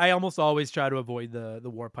way. I almost always try to avoid the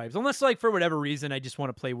warp pipes, unless like for whatever reason I just want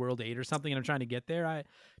to play World 8 or something, and I'm trying to get there.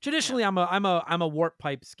 Traditionally I'm a warp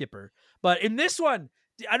pipe skipper, but in this one,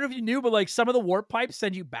 I don't know if you knew, but like some of the warp pipes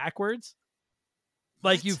send you backwards.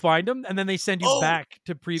 Like, you What? find them and then they send you Oh, back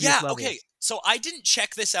to previous yeah, levels. okay. So I didn't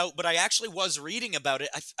check this out, but I actually was reading about it.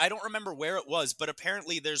 I don't remember where it was, but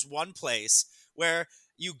apparently there's one place where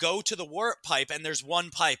you go to the warp pipe and there's one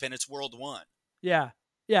pipe and it's World 1. Yeah.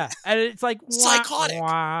 Yeah. And it's like, wah, Psychotic.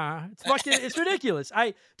 wah. It's fucking, it's ridiculous.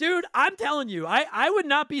 Dude, I'm telling you, I would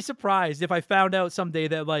not be surprised if I found out someday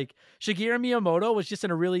that like Shigeru Miyamoto was just in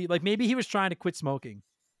a really, like, maybe he was trying to quit smoking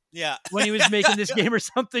Yeah. when he was making this game or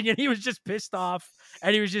something, and he was just pissed off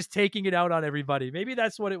and he was just taking it out on everybody. Maybe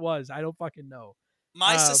that's what it was. I don't fucking know.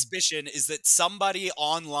 My suspicion is that somebody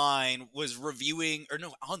online was reviewing, or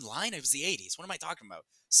no, online, it was the 80s. What am I talking about?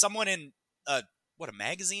 Someone in, a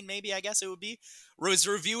magazine maybe, I guess it would be, was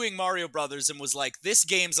reviewing Mario Brothers and was like, this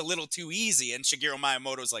game's a little too easy. And Shigeru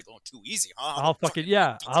Miyamoto's like, oh, too easy, huh? I'll fucking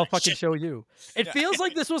shit. show you. It Yeah. feels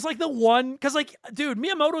like this was like the one, because like, dude,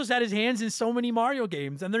 Miyamoto's had his hands in so many Mario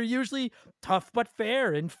games, and they're usually tough but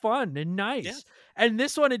fair and fun and nice. Yeah. And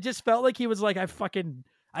this one, it just felt like he was like, I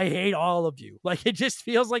hate all of you. Like, it just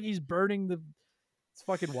feels like he's burning the. It's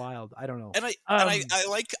fucking wild. I don't know. And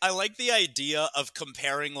I like the idea of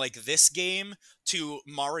comparing like this game to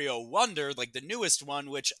Mario Wonder, like the newest one,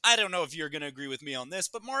 which I don't know if you're gonna agree with me on this,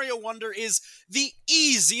 but Mario Wonder is the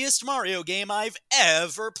easiest Mario game I've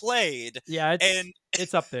ever played. Yeah, And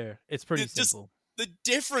it's up there. It's pretty it's just simple. the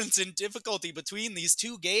difference in difficulty between these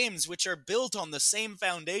two games, which are built on the same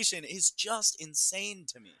foundation, is just insane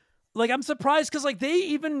to me. Like, I'm surprised because like they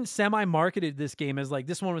even semi-marketed this game as like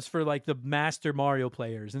this one was for like the master Mario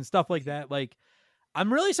players and stuff like that. Like,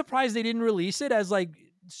 I'm really surprised they didn't release it as like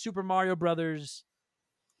Super Mario Brothers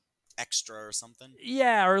Extra or something.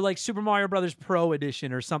 Yeah, or like Super Mario Brothers Pro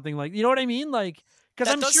Edition or something, like, you know what I mean? Like, because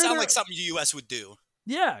That I'm does sure sound like something the US would do.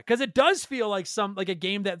 yeah, because it does feel like a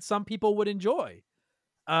game that some people would enjoy.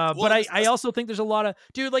 Well, But this- I also think there's a lot of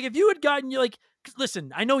dude, like, if you had gotten, you like, 'cause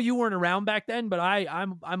listen, I know you weren't around back then, but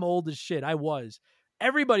I'm old as shit. I was.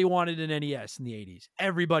 Everybody wanted an NES in the 80s.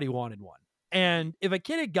 Everybody wanted one. And if a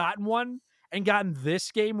kid had gotten one and gotten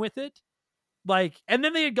this game with it, like, and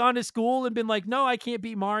then they had gone to school and been like, no, I can't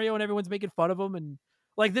beat Mario, and everyone's making fun of him, and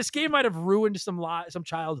like, this game might have ruined some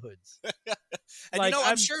childhoods. And Like,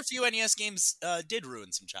 I'm sure a few NES games did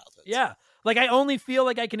ruin some childhoods. Yeah, like, I only feel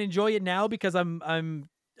like I can enjoy it now because I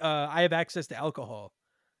have access to alcohol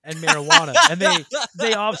and marijuana, and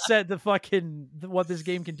they offset the fucking what this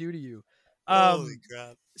game can do to you. Holy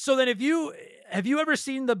crap. So then, have you ever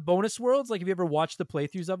seen the bonus worlds? Like, have you ever watched the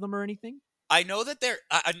playthroughs of them or anything? I know that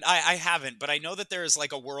I haven't, but I know that there is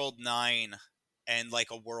like a World 9 and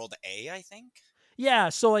like a World A, I think. Yeah,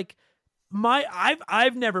 so like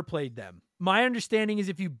I've never played them. My understanding is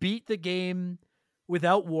if you beat the game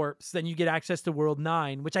without warps, then you get access to World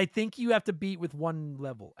 9, which I think you have to beat with one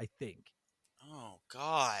level, I think. Oh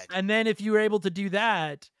god. And then if you were able to do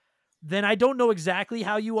that, then I don't know exactly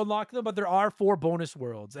how you unlock them, but there are 4 bonus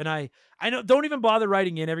worlds. And I know, don't even bother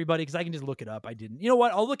writing in, everybody, because I can just look it up. I didn't. You know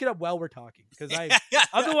what? I'll look it up while we're talking, because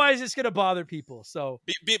otherwise it's gonna bother people. So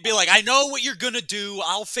Be like, I know what you're gonna do.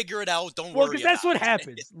 I'll figure it out. Don't worry. because that's about what it."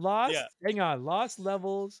 happens. Lost. Yeah. Hang on. Lost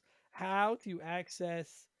levels. How to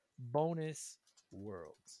access bonus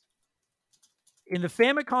worlds. In the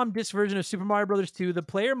Famicom disc version of Super Mario Bros. 2, the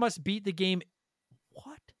player must beat the game.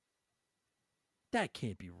 What? That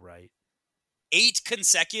can't be right. 8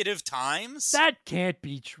 consecutive times? That can't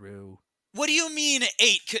be true. What do you mean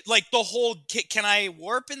 8? Like the whole? Can I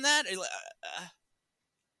warp in that?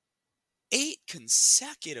 8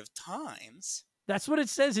 consecutive times? That's what it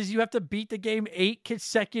says, is you have to beat the game 8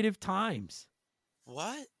 consecutive times.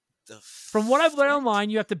 What the From what I've read frick? online,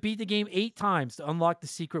 you have to beat the game 8 times to unlock the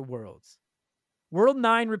secret worlds. World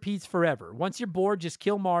 9 repeats forever. Once you're bored, just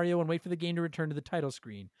kill Mario and wait for the game to return to the title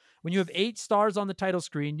screen. When you have 8 stars on the title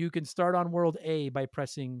screen, you can start on World A by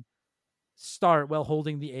pressing start while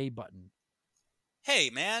holding the A button. Hey,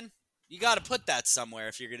 man, you got to put that somewhere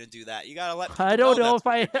if you're going to do that. You got to let people I don't know that's if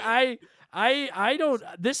what you're doing. I don't.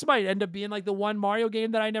 This might end up being like the one Mario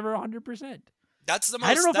game that I never 100%. That's the most.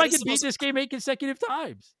 I don't know if that I is could the beat most- this game 8 consecutive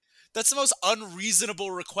times. That's the most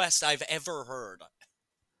unreasonable request I've ever heard.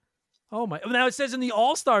 Oh my! Now it says in the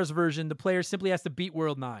All Stars version, the player simply has to beat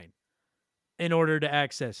World 9 in order to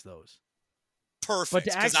access those. Perfect. But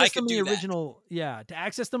to 'cause I access could them in the do that. original, to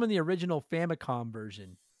access them in the original Famicom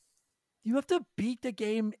version, you have to beat the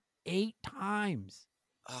game 8 times.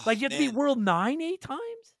 Oh, Like you have to beat man. World 9 8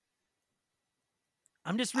 times?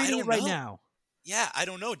 I'm just reading it don't right know. now. Yeah, I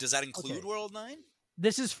don't know. Does that include Okay. World 9?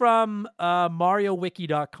 This is from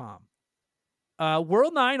MarioWiki.com.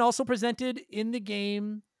 World 9 also presented in the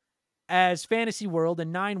game as Fantasy World,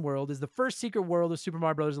 and 9 World is the first secret world of Super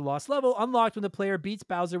Mario Bros. The Lost Level, unlocked when the player beats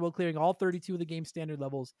Bowser while clearing all 32 of the game's standard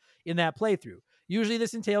levels in that playthrough. Usually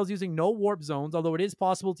this entails using no warp zones, although it is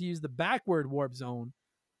possible to use the backward warp zone,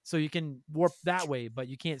 so you can warp that way, but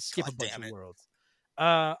you can't skip a God bunch damn of it. worlds.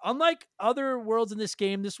 Unlike other worlds in this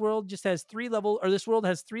game, this world has 3 levels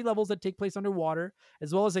that take place underwater,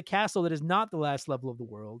 as well as a castle that is not the last level of the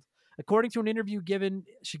world. According to an interview given,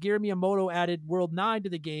 Shigeru Miyamoto added World 9 to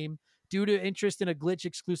the game due to interest in a glitch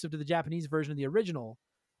exclusive to the Japanese version of the original.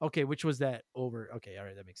 Okay, which was that over? Okay, all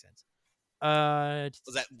right, that makes sense.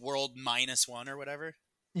 Was that World -1 or whatever?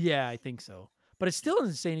 Yeah, I think so. But it still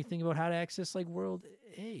doesn't say anything about how to access like World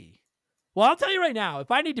A. Well, I'll tell you right now, if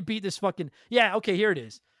I need to beat this fucking okay, here it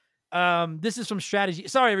is. This is from Strategy.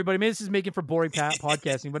 Sorry, everybody. Maybe this is making for boring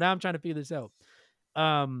podcasting, but now I'm trying to figure this out.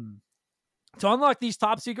 To unlock these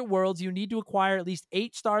top secret worlds, you need to acquire at least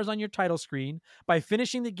 8 stars on your title screen by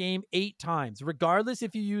finishing the game 8 times, regardless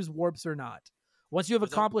if you use warps or not. Once you have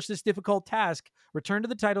accomplished this difficult task, return to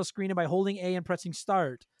the title screen, and by holding A and pressing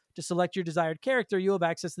start to select your desired character, you'll have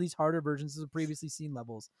access to these harder versions of the previously seen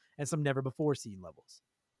levels and some never before seen levels.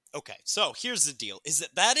 Okay, so here's the deal: is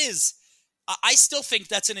that is. I still think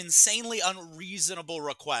that's an insanely unreasonable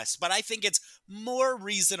request, but I think it's more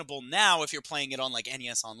reasonable now if you're playing it on like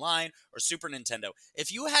NES Online or Super Nintendo.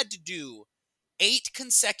 If you had to do 8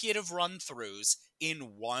 consecutive run-throughs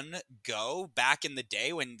in one go back in the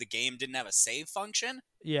day when the game didn't have a save function,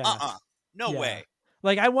 no way.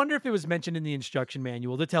 Like, I wonder if it was mentioned in the instruction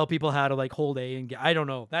manual to tell people how to like hold A and get. I don't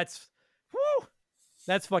know. That's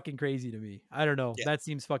fucking crazy to me. I don't know. Yeah. That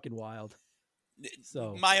seems fucking wild.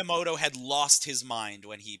 So Miyamoto had lost his mind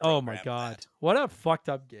when he oh my programmed god, that. what a fucked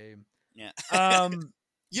up game. Yeah.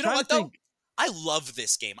 You know trying what to though? think. I love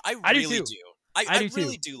this game. I I do really too. do. I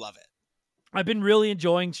really do love it. I've been really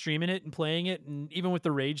enjoying streaming it and playing it, and even with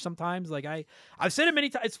the rage sometimes. Like I've said it many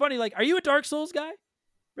times. It's funny. Like, are you a Dark Souls guy,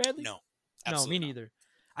 Bradley? No, No, absolutely me not. neither.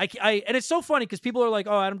 I and it's so funny because people are like,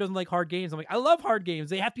 "Oh, Adam doesn't like hard games." I'm like, I love hard games.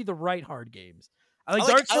 They have to be the right hard games. I like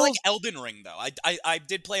Dark Souls. I like Elden Ring though. I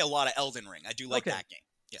did play a lot of Elden Ring. I do like Okay. that game.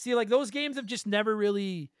 Yeah. See, like those games have just never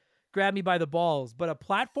really grabbed me by the balls. But a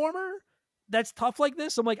platformer that's tough like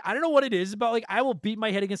this, I'm like, I don't know what it is about. Like, I will beat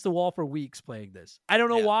my head against the wall for weeks playing this. I don't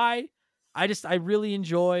know Yeah. why. I really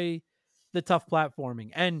enjoy the tough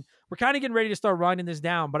platforming. And we're kind of getting ready to start winding this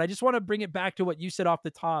down, but I just want to bring it back to what you said off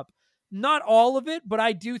the top. Not all of it, but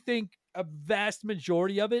I do think a vast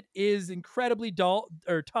majority of it is incredibly dull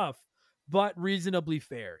or tough, but reasonably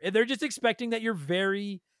fair. And they're just expecting that you're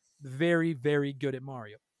very, very, very good at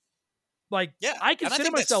Mario. Like, Yeah, I and I consider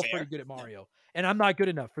think that's myself fair. pretty good at Mario, and I'm not good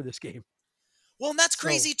enough for this game. Well, and that's So-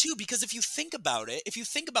 crazy too, because if you think about it, if you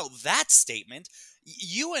think about that statement,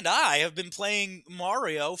 you and I have been playing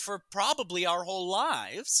Mario for probably our whole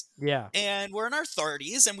lives. Yeah. And we're in our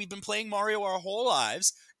 30s, and we've been playing Mario our whole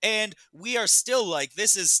lives, and we are still like,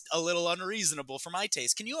 this is a little unreasonable for my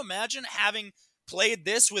taste. Can you imagine having played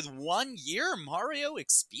this with 1 year Mario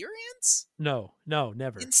experience? No,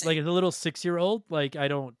 never. Insane. Like, as a little 6-year-old, like, I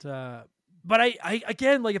don't, but I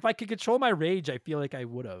again, like, if I could control my rage, I feel like I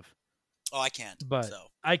would have. Oh, I can't. But So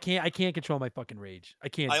I can't control my fucking rage. I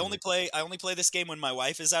can't. I do only it. play this game when my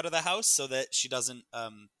wife is out of the house so that she doesn't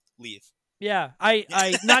leave. Yeah, I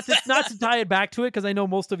not to tie it back to it, because I know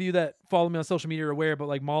most of you that follow me on social media are aware, but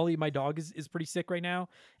like Molly, my dog, is pretty sick right now,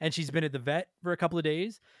 and she's been at the vet for a couple of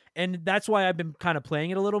days, and that's why I've been kind of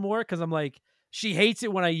playing it a little more, because I'm like, she hates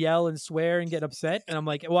it when I yell and swear and get upset, and I'm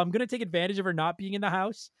like, well, I'm gonna take advantage of her not being in the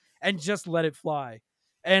house and just let it fly.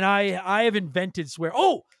 And I have invented swear.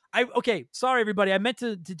 Oh, okay. Sorry, everybody. I meant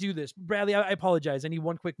to do this. Bradley, I apologize. I need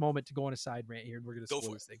one quick moment to go on a side rant here. We're going to Go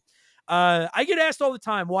spoil for this thing. I get asked all the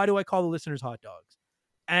time, why do I call the listeners hot dogs?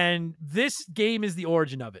 And this game is the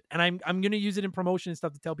origin of it. And I'm going to use it in promotion and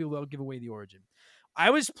stuff to tell people that'll give away the origin.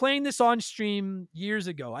 I was playing this on stream years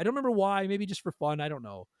ago. I don't remember why, maybe just for fun. I don't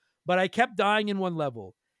know. But I kept dying in one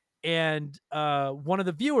level. And one of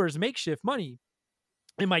the viewers, Makeshift Money,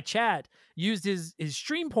 in my chat used his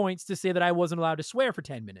stream points to say that I wasn't allowed to swear for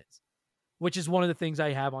 10 minutes, which is one of the things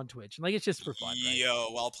I have on Twitch. Like, it's just for fun, right? Yo,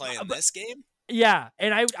 while playing this game? Yeah,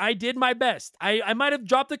 and I did my best. I might have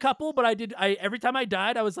dropped a couple, but I every time I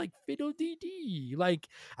died, I was like, fiddle dee dee. Like,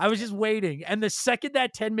 I was just waiting. And the second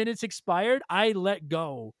that 10 minutes expired, I let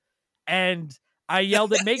go. And I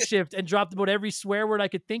yelled at Makeshift and dropped about every swear word I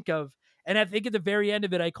could think of. And I think at the very end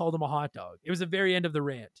of it, I called him a hot dog. It was the very end of the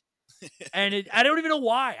rant. And I don't even know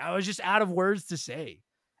why. I was just out of words to say.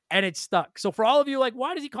 And it stuck. So for all of you, like,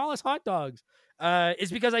 why does he call us hot dogs?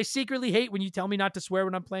 It's because I secretly hate when you tell me not to swear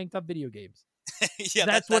when I'm playing tough video games. Yeah,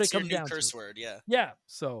 that's what it your comes new down curse to. word, yeah. Yeah.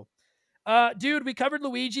 So, dude, we covered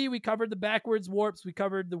Luigi. We covered the backwards warps. We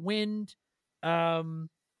covered the wind. You got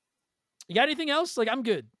anything else? Like, I'm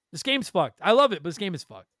good. This game's fucked. I love it, but this game is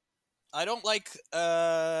fucked. I don't like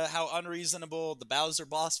how unreasonable the Bowser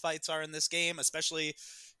boss fights are in this game, especially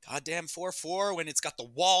goddamn 4-4 when it's got the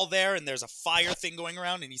wall there and there's a fire thing going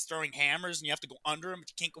around and he's throwing hammers and you have to go under him but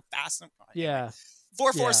you can't go fast enough. Yeah.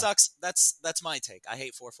 4-4 sucks. That's my take. I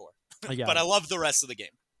hate 4-4. But I love the rest of the game.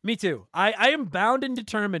 Me too. I am bound and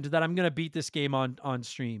determined that I'm going to beat this game on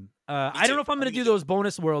stream. I don't know if I'm going to do those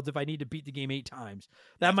bonus worlds if I need to beat the game 8 times.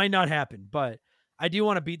 That might not happen, but I do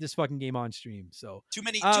want to beat this fucking game on stream. So too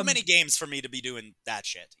many games for me to be doing that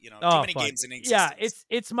shit. You know, too many games in existence. Yeah,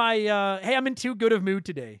 it's my hey, I'm in too good of mood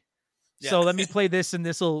today. Yeah. So let me play this, and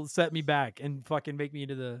this will set me back and fucking make me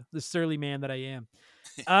into the surly man that I am.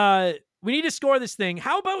 We need to score this thing.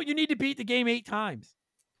 How about you need to beat the game 8 times?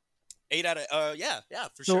 8 out of yeah,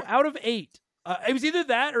 for sure. So out of 8, it was either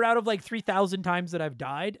that or out of like 3,000 times that I've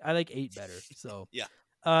died. I like 8 better. So yeah.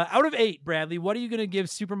 Out of 8, Bradley, what are you gonna give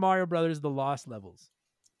Super Mario Brothers: The Lost Levels?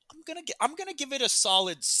 I'm gonna give it a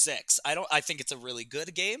solid 6. I think it's a really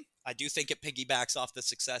good game. I do think it piggybacks off the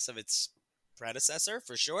success of its predecessor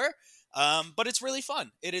for sure. But it's really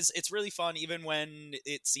fun. It's really fun even when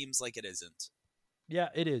it seems like it isn't. Yeah,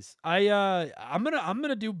 it is. I'm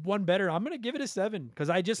gonna do one better. I'm gonna give it a 7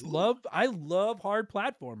 because I just love hard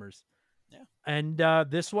platformers. Yeah. And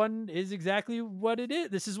this one is exactly what it is.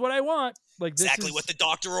 This is what I want. Like, this exactly is what the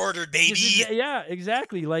doctor ordered, baby. Yeah,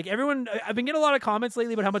 exactly. Like, everyone, I've been getting a lot of comments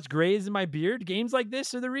lately about how much gray is in my beard. Games like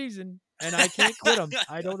this are the reason, and I can't quit them.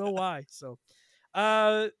 I don't know why. So,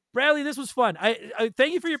 Bradley, this was fun. I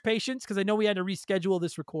thank you for your patience because I know we had to reschedule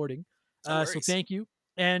this recording. So thank you.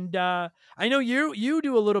 And I know you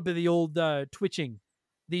do a little bit of the old twitching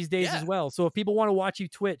these days as well. So if people want to watch you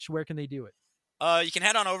twitch, where can they do it? You can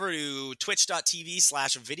head on over to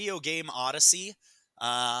twitch.tv/videogameodyssey.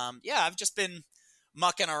 I've just been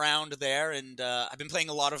mucking around there, and I've been playing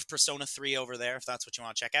a lot of Persona 3 over there, if that's what you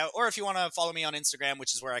want to check out. Or if you want to follow me on Instagram,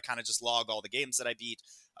 which is where I kind of just log all the games that I beat,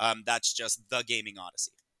 that's just The Gaming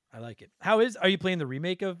Odyssey. I like it. Are you playing the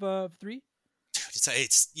remake of 3?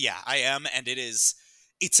 Yeah, I am, and it's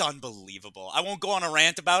unbelievable. I won't go on a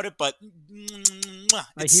rant about it, but I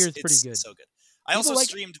hear it's pretty good. So good. I also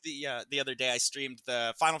streamed the other day. I streamed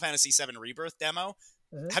the Final Fantasy VII Rebirth demo.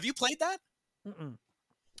 Have you played that? Mm-mm.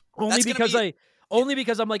 Only because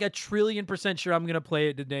I'm like 1,000,000,000% sure I'm gonna play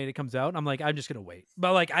it the day it comes out. I'm like, I'm just gonna wait.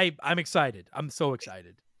 But like, I'm excited. I'm so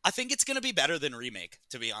excited. I think it's gonna be better than Remake,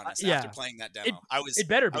 to be honest. After playing that demo, it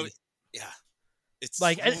better be. It's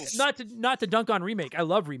like not to dunk on Remake. I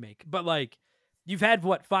love Remake, but like, you've had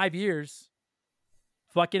 5 years.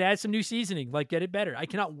 Fucking add some new seasoning. Like, get it better. I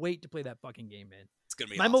cannot wait to play that fucking game, man. It's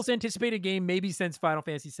gonna be my most anticipated game, maybe since Final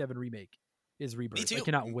Fantasy VII Remake, is Rebirth. Me too. I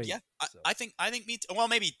cannot wait. Yeah, I think me too. Well,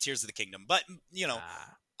 maybe Tears of the Kingdom, but you know,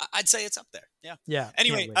 I'd say it's up there. Yeah. Yeah.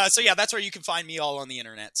 Anyway, so that's where you can find me all on the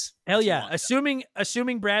internet. Hell yeah. Assuming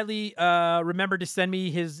Bradley remembered to send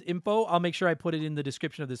me his info, I'll make sure I put it in the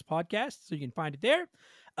description of this podcast so you can find it there.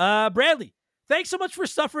 Bradley, thanks so much for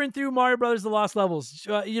suffering through Mario Brothers: The Lost Levels.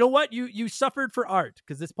 You know what? You suffered for art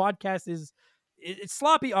because this podcast it's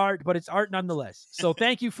sloppy art, but it's art nonetheless. So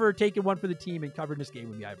thank you for taking one for the team and covering this game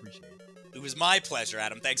with me. I appreciate it. It was my pleasure,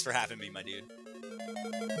 Adam. Thanks for having me, my dude.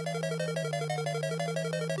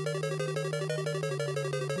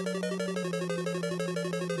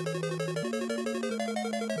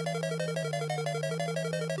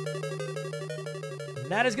 And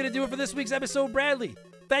that is going to do it for this week's episode, Bradley.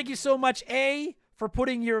 Thank you so much, A, for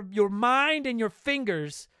putting your mind and your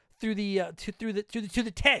fingers through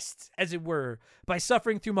the test, as it were, by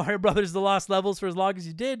suffering through Mario Brothers: The Lost Levels for as long as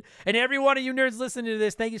you did. And every one of you nerds listening to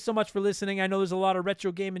this, thank you so much for listening. I know there's a lot of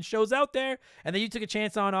retro gaming shows out there, and that you took a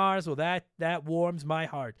chance on ours. Well, that warms my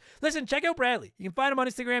heart. Listen, check out Bradley. You can find him on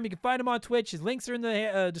Instagram. You can find him on Twitch. His links are in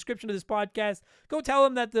the description of this podcast. Go tell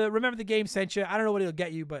him that the Remember the Game sent you. I don't know what he'll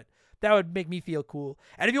get you, but that would make me feel cool.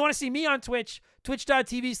 And if you want to see me on Twitch,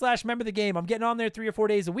 twitch.tv/rememberthegame. I'm getting on there 3 or 4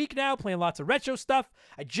 days a week now, playing lots of retro stuff.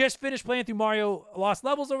 I just finished playing through Mario Lost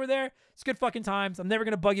Levels over there. It's good fucking times. I'm never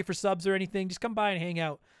going to bug you for subs or anything. Just come by and hang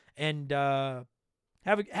out and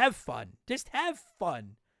have fun. Just have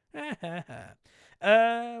fun.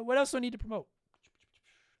 What else do I need to promote?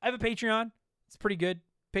 I have a Patreon. It's pretty good.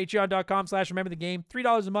 Patreon.com/rememberthegame.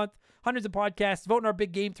 $3 a month. Hundreds of podcasts. Vote in our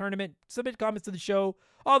big game tournament. Submit comments to the show.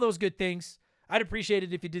 All those good things. I'd appreciate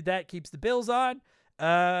it if you did that. Keeps the bills on.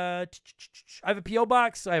 I have a P.O.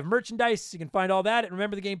 box. I have merchandise. You can find all that at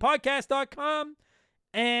rememberthegamepodcast.com.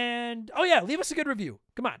 And, oh yeah, leave us a good review.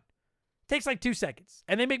 Come on. Takes like 2 seconds.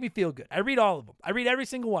 And they make me feel good. I read all of them. I read every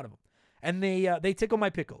single one of them. And they tickle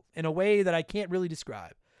my pickle in a way that I can't really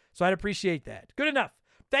describe. So I'd appreciate that. Good enough.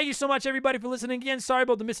 Thank you so much, everybody, for listening again. Sorry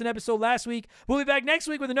about the missing episode last week. We'll be back next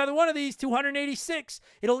week with another one of these, 286.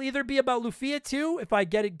 It'll either be about Lufia 2, if I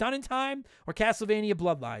get it done in time, or Castlevania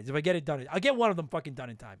Bloodlines, if I get it done. I'll get one of them fucking done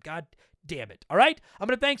in time. God damn it. All right? I'm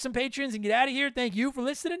going to thank some patrons and get out of here. Thank you for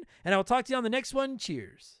listening, and I'll talk to you on the next one.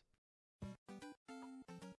 Cheers.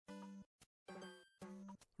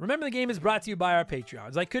 Remember the Game is brought to you by our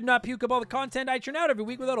Patreons. I could not puke up all the content I churn out every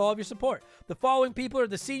week without all of your support. The following people are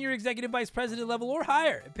the senior executive vice president level or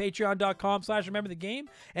higher at patreon.com/rememberthegame,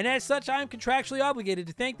 and as such, I am contractually obligated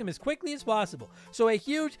to thank them as quickly as possible. So a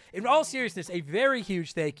huge, in all seriousness, a very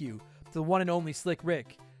huge thank you to the one and only Slick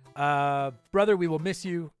Rick. Brother, we will miss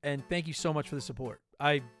you, and thank you so much for the support.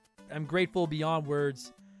 I am grateful beyond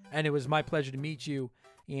words, and it was my pleasure to meet you.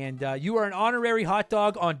 And you are an honorary hot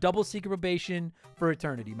dog on double secret probation for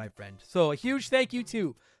eternity, my friend. So a huge thank you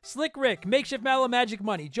to Slick Rick, Makeshift Mallow Magic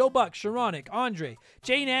Money, Joe Buck, Sharonic, Andre,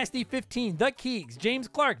 Jay Nasty 15, Doug Keegs, James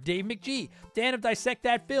Clark, Dave McGee, Dan of Dissect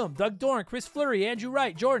That Film, Doug Dorn, Chris Fleury, Andrew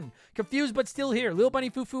Wright, Jordan, Confused But Still Here, Lil Bunny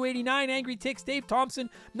Fufu 89, Angry Ticks, Dave Thompson,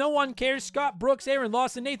 No One Cares, Scott Brooks, Aaron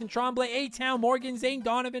Lawson, Nathan Tremblay, A-Town, Morgan, Zane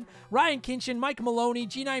Donovan, Ryan Kinchin, Mike Maloney,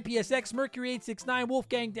 G9PSX, Mercury 869,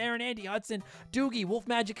 Wolfgang, Darren, Andy Hudson, Doogie, Wolf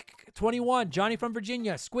Magic 21, Johnny from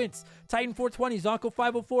Virginia, Squints, Titan 420, Zonko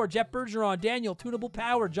 504, Jeff Bergeron, Daniel, Tunable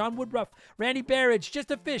Power, John Woodruff, Randy Barrage, Just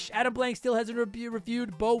a Fish, Adam Blank still hasn't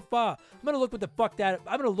reviewed Bofa. I'm gonna look up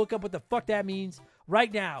what the fuck that means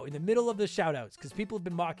right now in the middle of the shoutouts because people have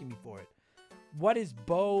been mocking me for it. What is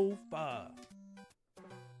Bofa?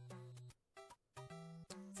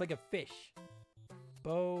 It's like a fish.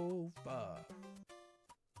 Bofa.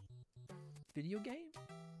 Video game?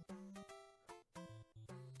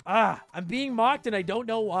 I'm being mocked and I don't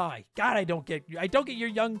know why. God, I don't get your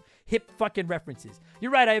young, hip fucking references. You're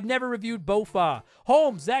right, I have never reviewed Bofa.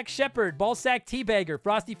 Holmes, Zach Shepard, Ballsack Teabagger,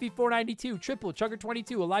 Frosty Feet 492, Triple, Chugger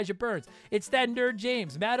 22, Elijah Burns, It's That Nerd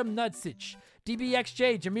James, Madam Nutsich,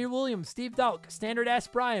 DBXJ, Jameer Williams, Steve Dalk, Standard Ass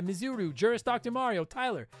Brian, Mizuru, Juris Dr. Mario,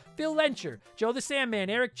 Tyler, Phil Lencher, Joe the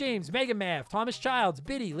Sandman, Eric James, Megamath, Thomas Childs,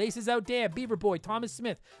 Biddy, Laces Out Dab, Beaver Boy, Thomas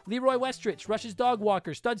Smith, Leroy Westrich, Rush's Dog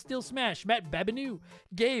Walker, Stud Steel Smash, Matt Babanu,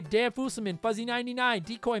 Gabe, Dan Fusselman, Fuzzy 99,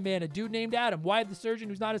 Decoy Man, a dude named Adam, Wyatt the Surgeon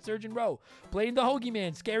who's not a surgeon Rowe, Blaine the Hoagie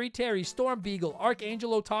Man, Scary Terry, Storm Beagle,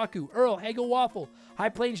 Archangel Otaku, Earl, Hagel Waffle, High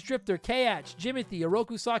Plains Drifter, Kayach, Jimothy,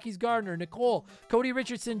 Oroku Saki's Gardener, Nicole, Cody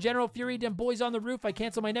Richardson, General Fury, Dem Boys on the Roof, I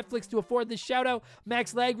cancel my Netflix to afford this shout out,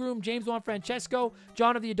 Max Lagroom, James Juan Francesco,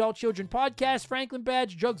 John of the Adult Children Podcast, Franklin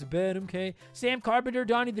Badge, Jugs of Bedham, K, Sam Carpenter,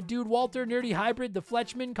 Donnie the Dude Walter, Nerdy Hybrid, The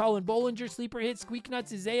Fletchman, Colin Bollinger, Sleeper Hit, Squeak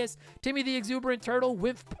Nuts, Isaias, Timmy the Exuberant Turtle,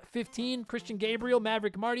 Wimp 15, Christian Gabriel,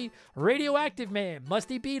 Maverick Marty, Radioactive Man,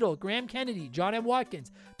 Musty Beetle, Graham Kennedy, John M.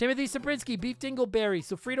 Watkins, Timothy Sabrinsky, Beef Dingleberry,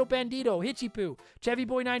 Sofrito Bandito, Hitchy Poo, Chevy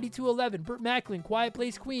Boy 9211, Burt Macklin, Quiet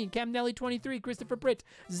Place Queen, Cam Nelly 23, Christopher Britt,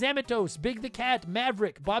 Zamatos, Big the Cat,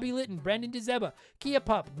 Maverick, Bobby Litton, Brandon DeZeba, Kia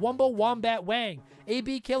Pup, Wumbo Wombat Wang,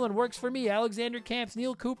 AB Killen Works for Me, Alexander Camps,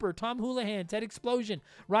 Neil Cooper, Tom Houlihan, Ted Explosion,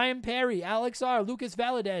 Ryan Perry, Alex R, Lucas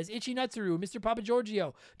Valadez, Itchy Nutsuru, Mr. Papa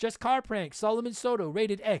Giorgio, Just Car Prank, Solomon Soto,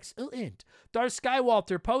 Rated X, Int, Darth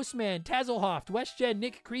Skywalter, Postman, Tazelhoft, WestGen,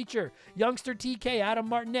 Nick Creature, Youngster TK, Adam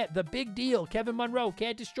Martinet, The Big Deal, Kevin Monroe,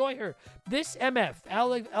 Can't Destroy Her, This MF,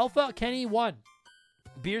 Alpha Kenny 1,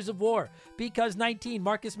 Beers of War, Because 19,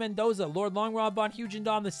 Marcus Mendoza, Lord Longrod von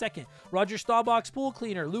Hugendon II, Roger Staubach's Pool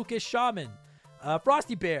Cleaner, Lucas Shaman,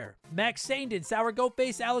 Frosty Bear, Max Sandin, Sour Goat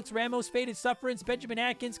Face, Alex Ramos, Faded Sufferance, Benjamin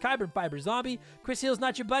Atkins, Kyber Fiber Zombie, Chris Hill's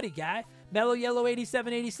Not Your Buddy Guy, Mellow Yellow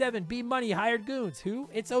 8787, B Money, Hired Goons, Who?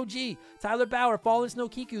 It's OG, Tyler Bauer, Fallen Snow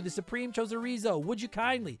Kiku, The Supreme Choserizo, Would You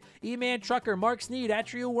Kindly, E-Man Trucker, Mark Sneed,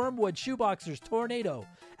 Atrio Wormwood, Shoeboxers, Tornado,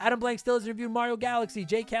 Adam Blank Still has reviewed Mario Galaxy,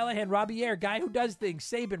 Jay Callahan, Robbie Air, Guy Who Does Things,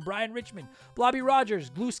 Sabin, Brian Richmond, Blobby Rogers,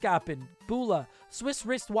 Gluescoppin, Bula, Swiss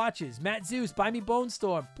Wrist Watches, Matt Zeus, Buy Me Bone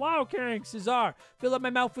Storm, Plow King, Cesar, Fill Up My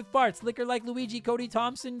Mouth with Farts, Liquor Like Luigi, Cody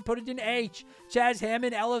Thompson, Put It in H, Chaz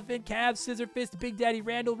Hammond, Elephant, Cavs, Scissor Fist, Big Daddy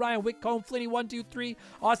Randall, Ryan Whitcomb, Flinny123,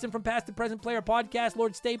 Austin from Past to Present Player Podcast,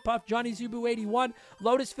 Lord Stay Puff, Johnny Zubu 81,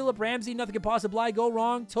 Lotus Philip Ramsey, Nothing Could Possibly Go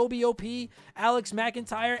Wrong, Toby OP, Alex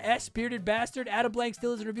McIntyre, S Bearded Bastard, Adam Blank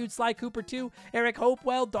Still has reviewed Sly Cooper 2, Eric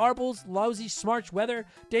Hopewell, Darbles, Lousy Smarch Weather,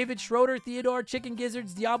 David Schroeder, Theodore, Chicken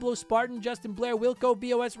Gizzards, Diablo Spartan, Justin Blair, Wilco,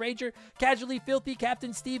 BOS Rager, Casually Filthy,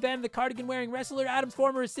 Captain Steve M, The Cardigan Wearing Wrestler, Adam's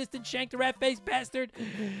former assistant, Shank the Rat Face Bastard,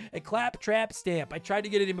 a Clap Trap Stamp. I tried to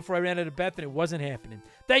get it in before I ran out of breath and it wasn't happening.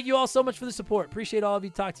 Thank you all so much for the support. Appreciate all of you.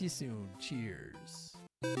 Talk to you soon. Cheers.